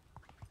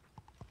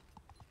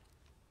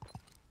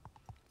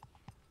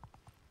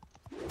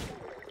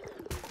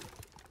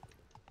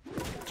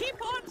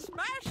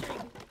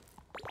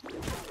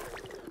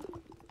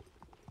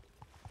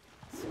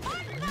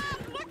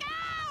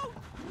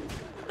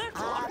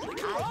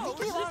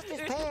 think he lost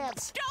his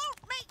pants.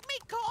 Don't make me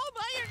call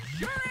my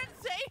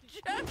insurance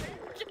agent!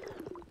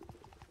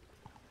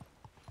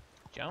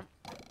 Jump.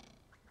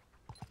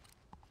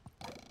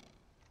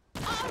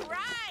 All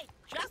right,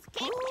 just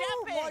keep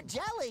jumping. More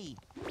jelly.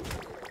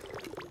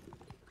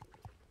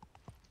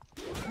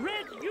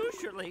 Red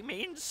usually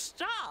means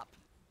stop.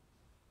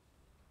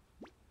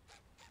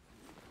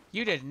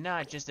 You did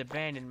not just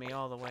abandon me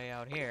all the way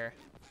out here.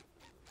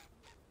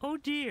 Oh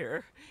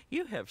dear,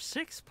 you have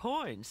 6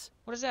 points.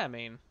 What does that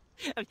mean?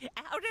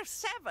 Out of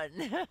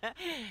 7.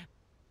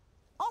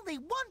 Only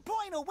 1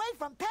 point away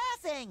from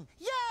passing.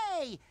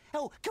 Yay!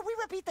 Oh, can we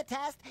repeat the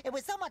test? It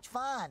was so much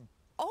fun.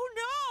 Oh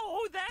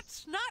no,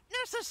 that's not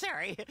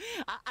necessary.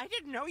 I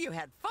didn't know you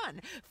had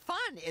fun.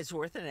 Fun is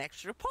worth an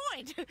extra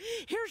point.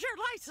 Here's your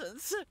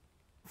license.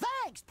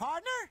 Thanks,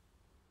 partner.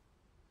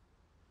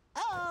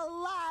 A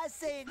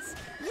license.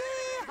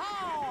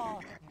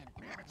 Yeehaw!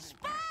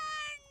 SpongeBob!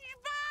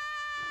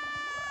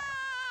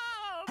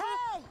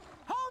 Hey,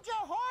 hold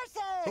your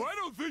horses! I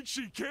don't think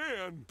she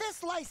can.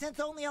 This license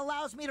only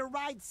allows me to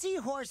ride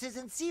seahorses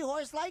and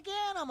seahorse-like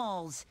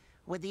animals,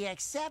 with the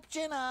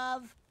exception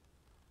of...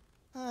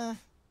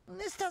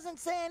 this doesn't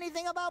say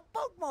anything about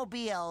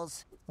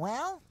boatmobiles.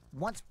 Well,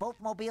 once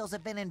boatmobiles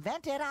have been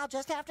invented, I'll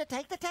just have to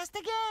take the test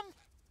again.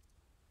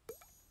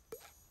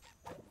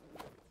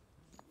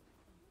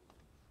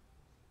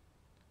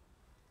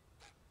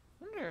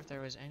 I wonder if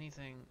there was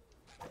anything...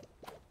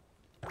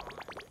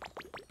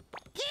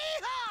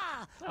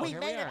 Yeehaw! Oh, We here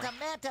made we it are. to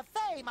Manta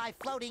Fe, my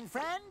floating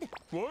friend.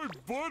 My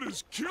butt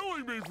is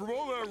killing me from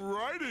all that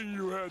riding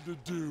you had to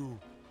do.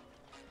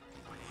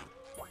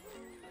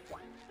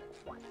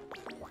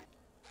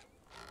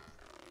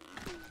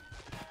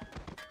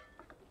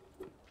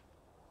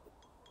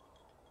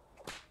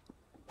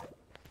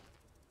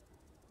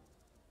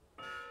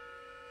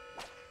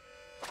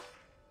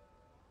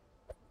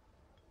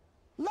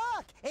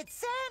 Look,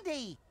 it's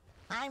Sandy.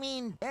 I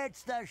mean,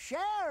 it's the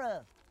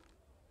sheriff.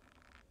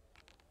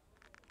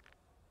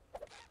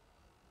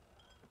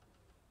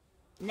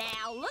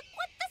 Now look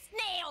what the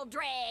snail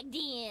dragged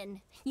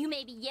in. You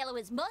may be yellow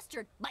as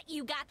mustard, but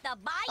you got the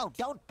bite. Oh,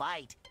 don't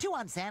bite. Too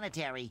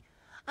unsanitary.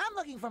 I'm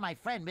looking for my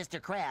friend,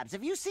 Mr. Krabs.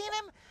 Have you seen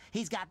him?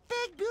 He's got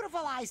big,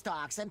 beautiful eye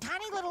stalks and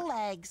tiny little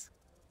legs.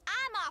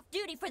 I'm off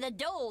duty for the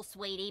dole,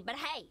 sweetie, but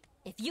hey,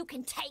 if you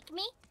can take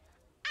me,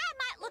 I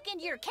might look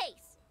into your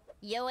case.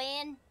 You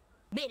in?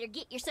 Better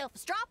get yourself a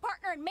straw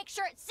partner and make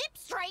sure it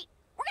sips straight.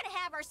 We're gonna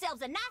have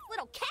ourselves a nice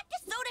little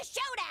cactus soda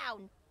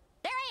showdown.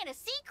 There ain't a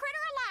sea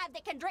critter alive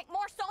that can drink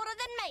more soda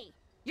than me.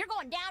 You're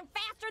going down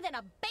faster than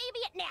a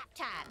baby at nap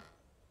time.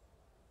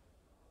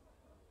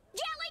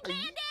 Jelly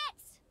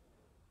bandits!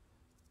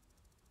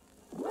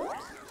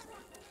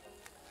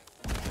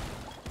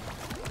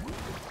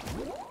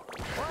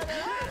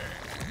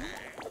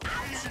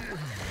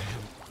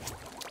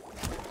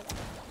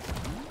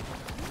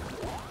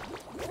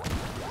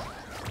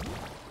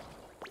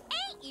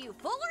 Ain't you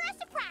fuller of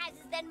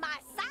surprises than my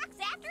socks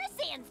after a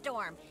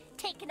sandstorm,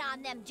 taking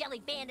on them jelly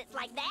bandits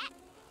like that?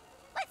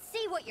 Let's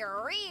see what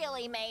you're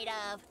really made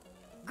of.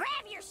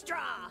 Grab your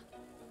straw.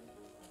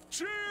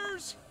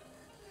 Cheers!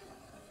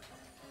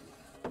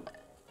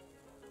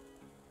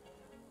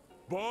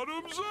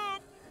 Bottoms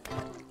up!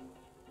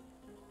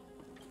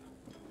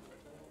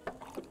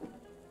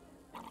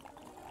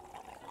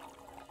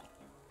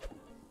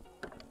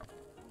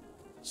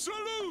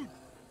 Salute!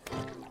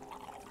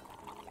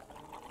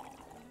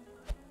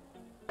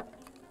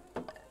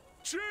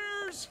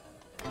 Cheers!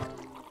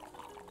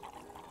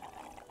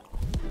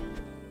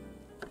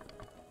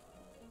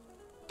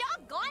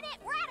 Doggone it,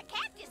 we're out of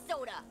cactus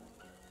soda.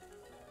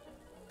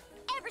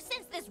 Ever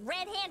since this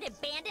red-handed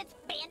bandits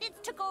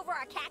took over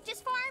our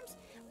cactus farms,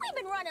 we've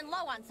been running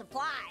low on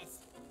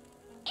supplies.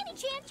 Any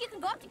chance you can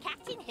go up to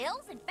Cactus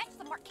Hills and fetch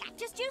some more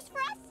cactus juice for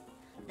us?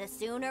 The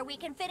sooner we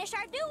can finish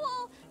our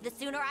duel, the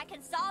sooner I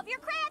can solve your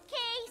crab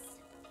case.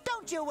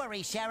 Don't you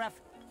worry, Sheriff.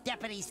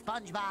 Deputy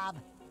Spongebob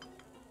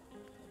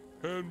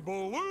And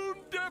Balloon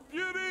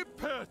Deputy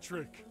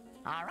Patrick.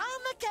 are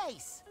on the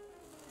case.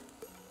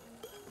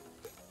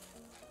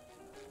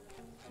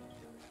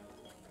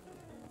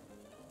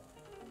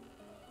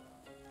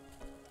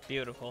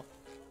 Beautiful.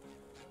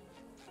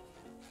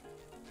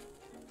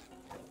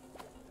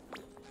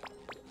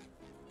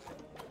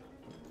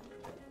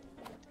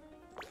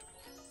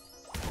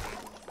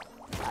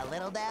 A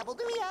little dabble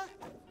do ya?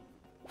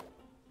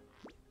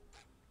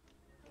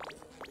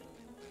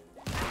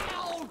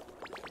 Ow!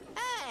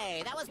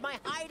 Hey, that was my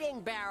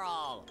hiding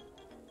barrel.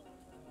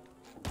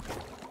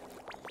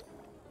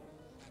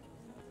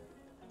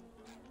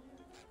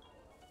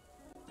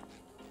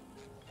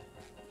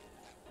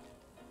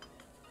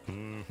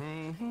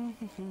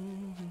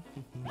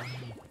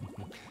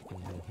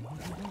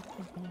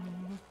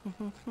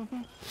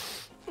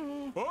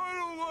 I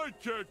don't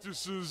like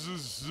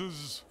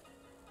cactuses.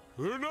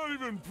 They're not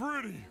even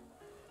pretty.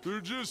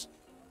 They're just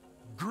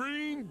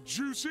green,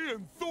 juicy,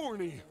 and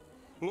thorny.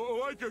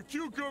 Like a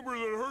cucumber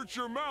that hurts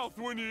your mouth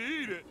when you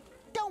eat it.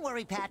 Don't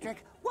worry,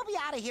 Patrick. We'll be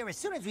out of here as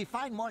soon as we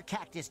find more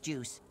cactus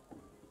juice.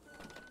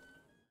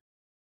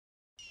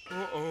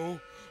 Uh-oh.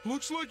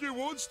 Looks like it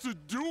wants to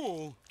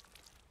duel.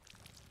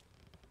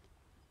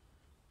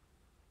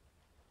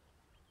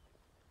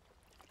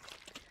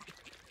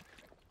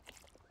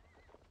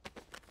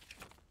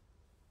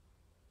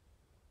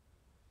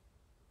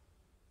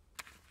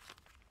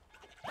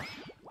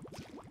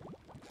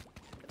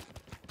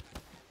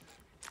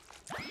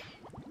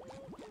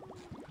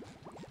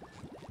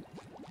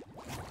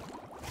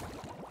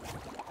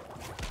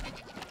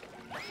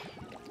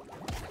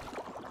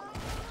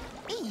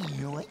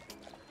 Yoink.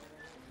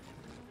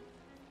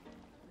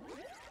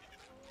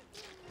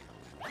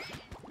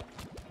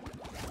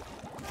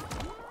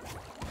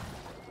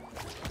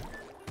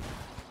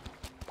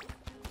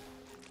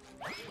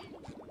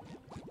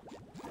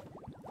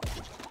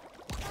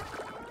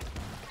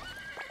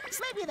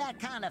 Maybe that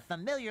kind of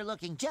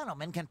familiar-looking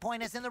gentleman can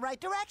point us in the right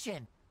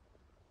direction.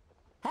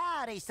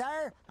 Howdy,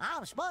 sir.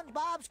 I'm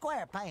Spongebob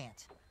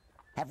Squarepants.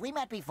 Have we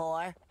met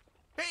before?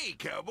 Hey,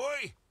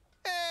 cowboy.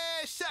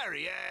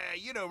 Sorry,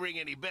 you don't ring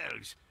any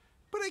bells.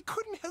 But I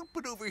couldn't help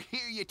but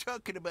overhear you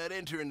talking about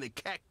entering the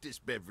cactus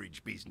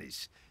beverage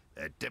business.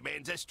 That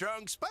demands a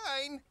strong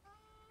spine.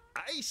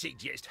 I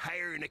suggest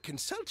hiring a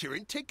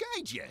consultant to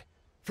guide you.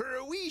 For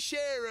a wee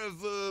share of,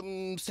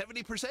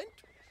 70%?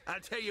 I'll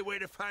tell you where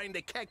to find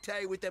the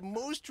cacti with the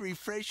most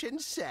refreshing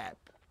sap.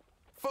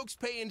 Folks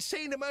pay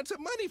insane amounts of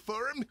money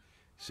for 'em,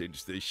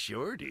 since the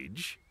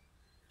shortage.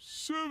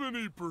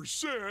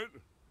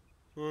 70%?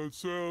 That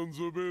sounds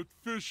a bit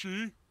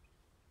fishy.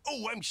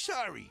 Oh, I'm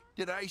sorry.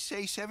 Did I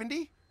say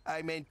 70?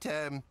 I meant,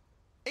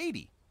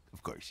 80,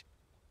 of course.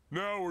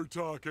 Now we're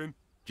talking.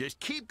 Just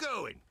keep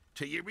going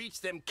till you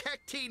reach them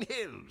Cactine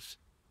Hills.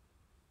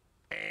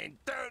 And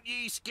don't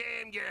ye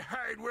scam your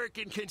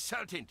hard-working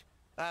consultant.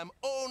 I'm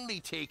only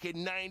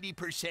taking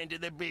 90%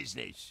 of the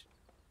business.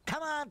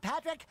 Come on,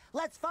 Patrick.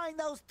 Let's find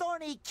those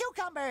thorny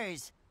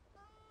cucumbers.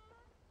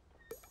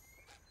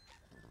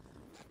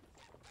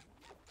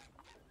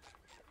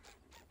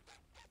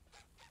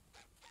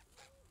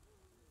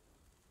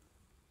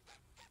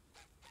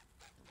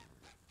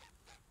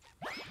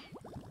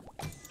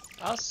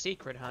 I'll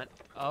secret hunt.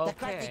 The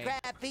Okay. Krusty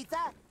Krab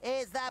pizza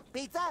is the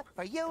pizza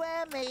for you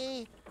and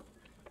me.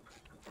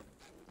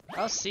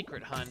 I'll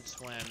secret hunt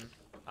when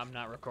I'm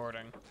not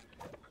recording.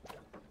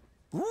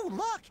 Ooh,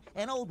 look!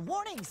 An old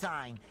warning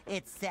sign.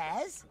 It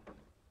says...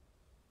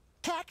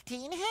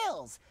 Cactine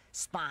Hills.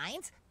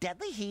 Spines,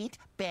 deadly heat,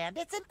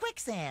 bandits, and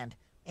quicksand.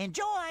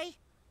 Enjoy!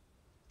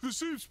 This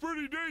seems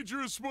pretty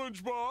dangerous,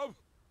 SpongeBob.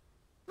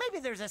 Maybe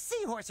there's a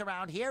seahorse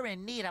around here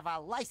in need of a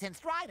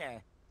licensed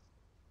rider.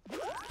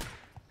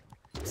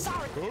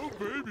 Sorry! Oh,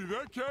 baby,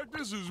 that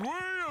cactus is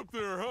way up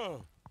there, huh?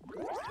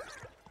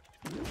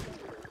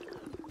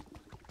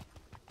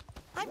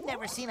 I've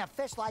never seen a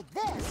fish like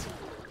this.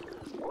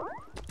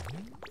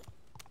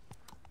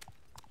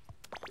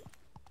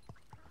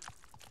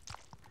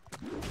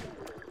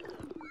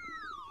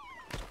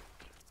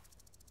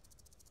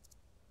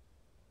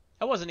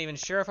 I wasn't even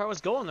sure if I was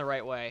going the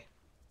right way.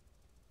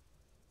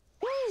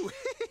 Woo!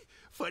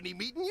 Funny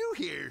meeting you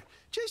here.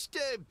 Just,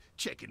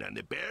 checking on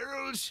the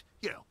barrels.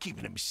 You know,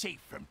 keeping them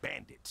safe from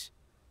bandits.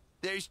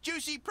 There's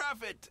juicy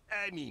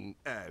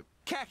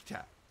cacti.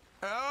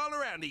 All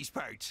around these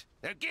parts.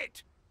 Now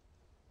get!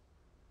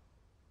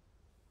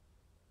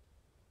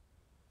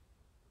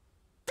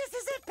 This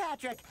is it,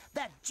 Patrick!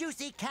 That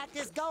juicy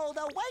cactus gold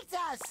awaits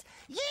us!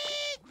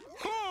 Yeet!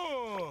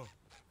 Oh!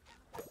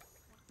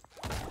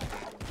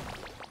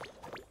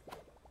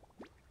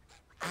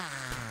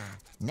 Ah,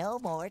 no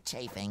more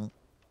chafing.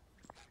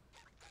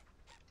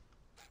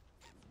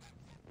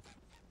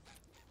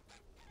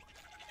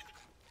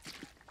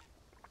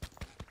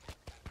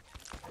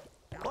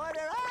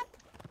 Order up!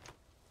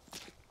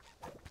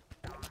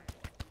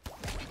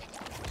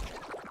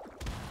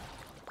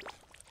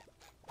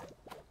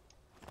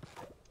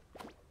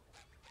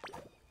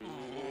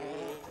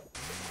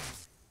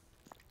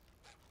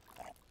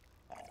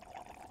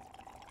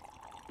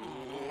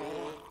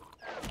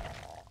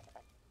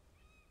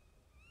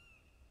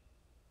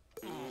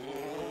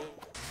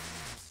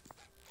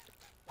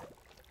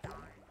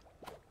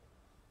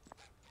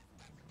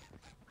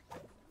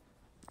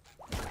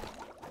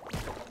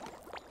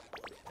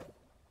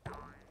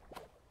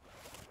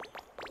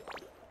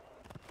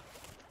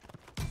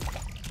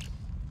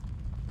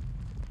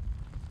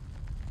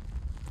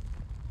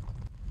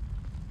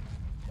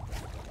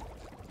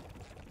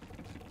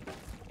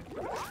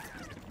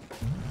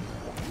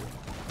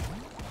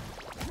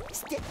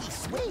 Sticky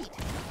sweet!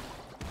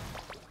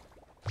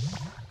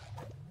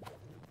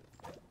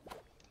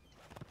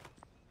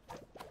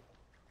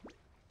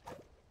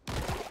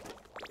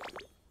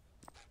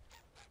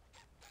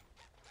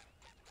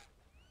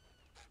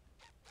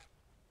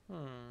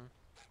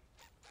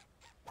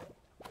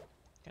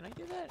 Can I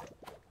do that?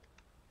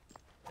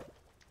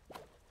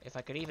 If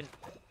I could even...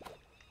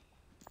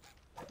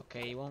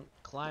 Okay, you won't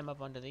climb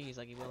up onto these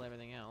like you will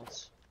everything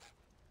else.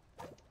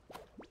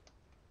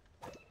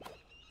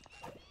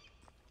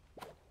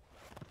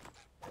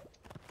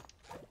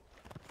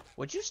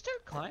 Would you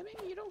start climbing?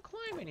 You don't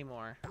climb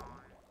anymore.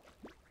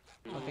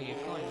 Okay, you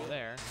climb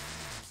there.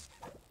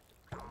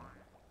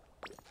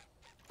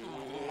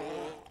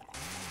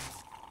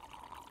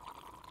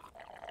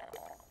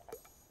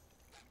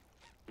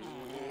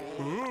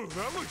 Ooh,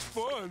 that looks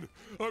fun.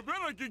 I bet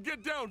I can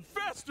get down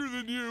faster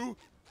than you.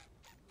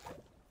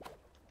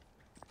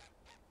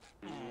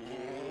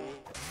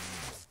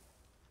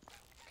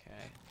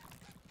 Okay.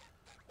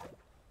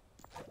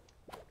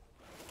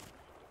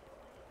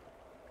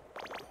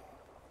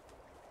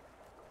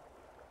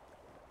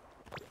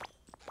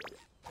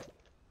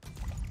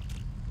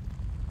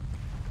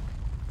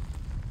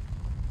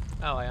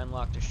 Oh, I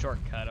unlocked a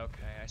shortcut.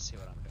 Okay, I see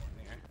what I'm doing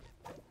here.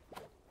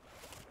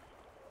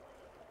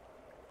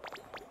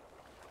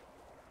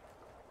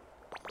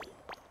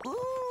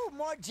 Ooh,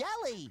 more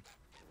jelly.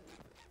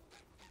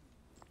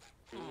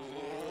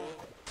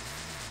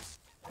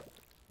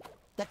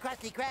 The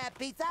Krusty Krab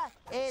pizza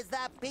is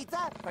the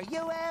pizza for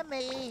you and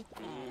me.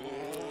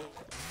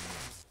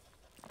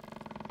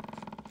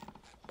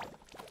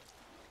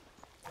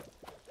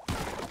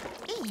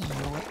 Ew.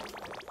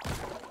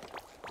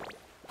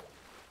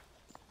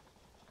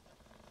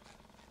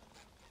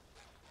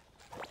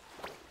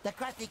 The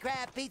Krusty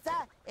Krab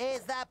pizza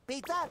is the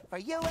pizza for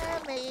you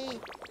and me.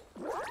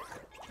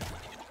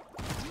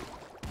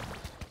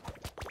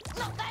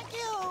 No, thank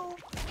you.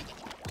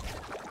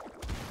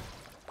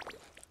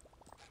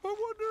 I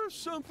wonder if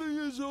something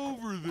is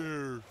over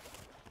there.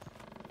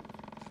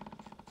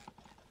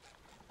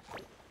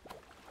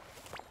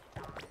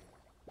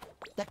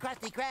 The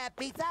Krusty Krab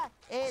pizza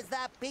is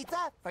the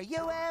pizza for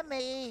you and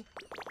me.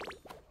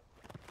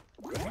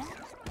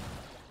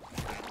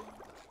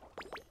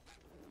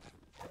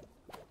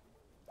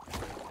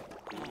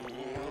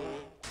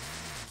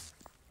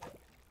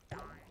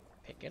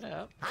 Pick it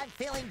up. I'm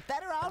feeling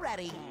better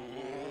already.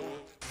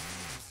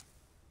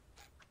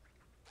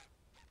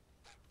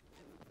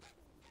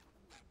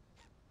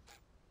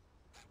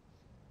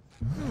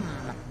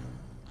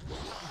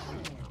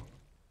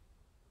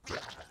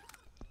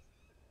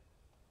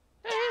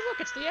 Hey, look,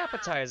 it's the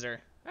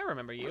appetizer. I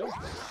remember you.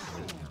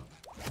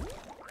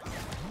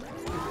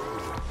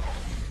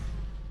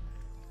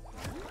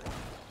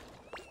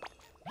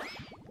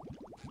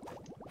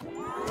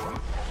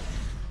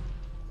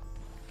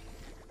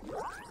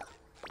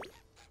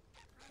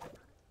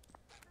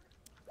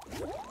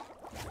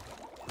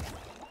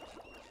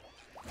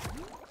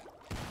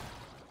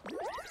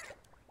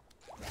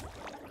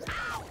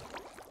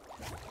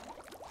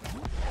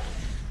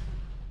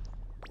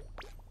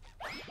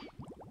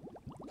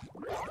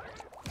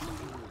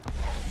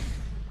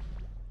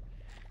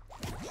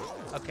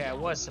 Okay, I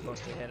was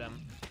supposed to hit him.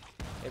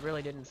 It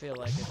really didn't feel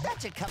like it. That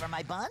should cover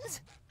my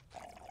buns.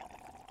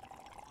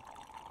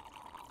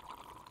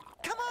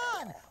 Come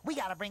on! We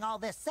gotta bring all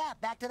this sap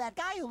back to that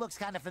guy who looks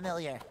kind of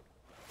familiar.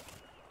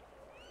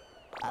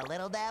 A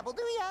little dab will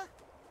do ya.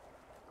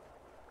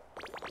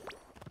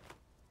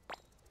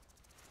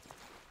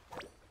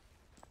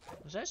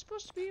 Was I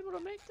supposed to be able to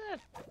make that?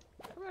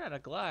 I ran out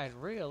of glide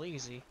real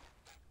easy.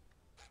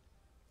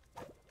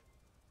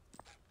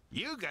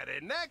 You got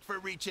a knack for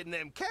reaching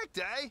them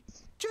cacti.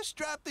 Just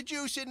drop the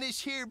juice in this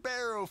here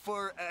barrel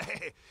for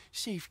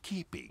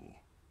safekeeping.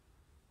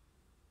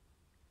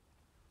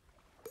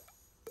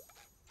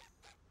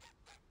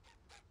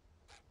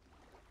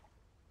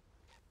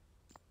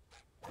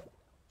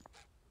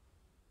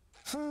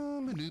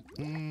 One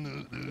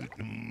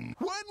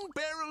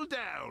barrel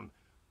down.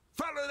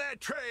 Follow that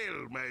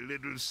trail, my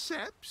little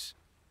saps.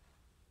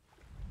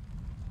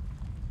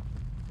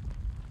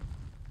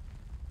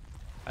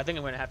 I think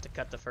I'm going to have to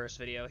cut the first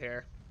video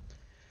here.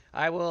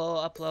 I will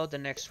upload the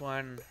next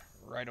one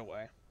right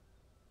away.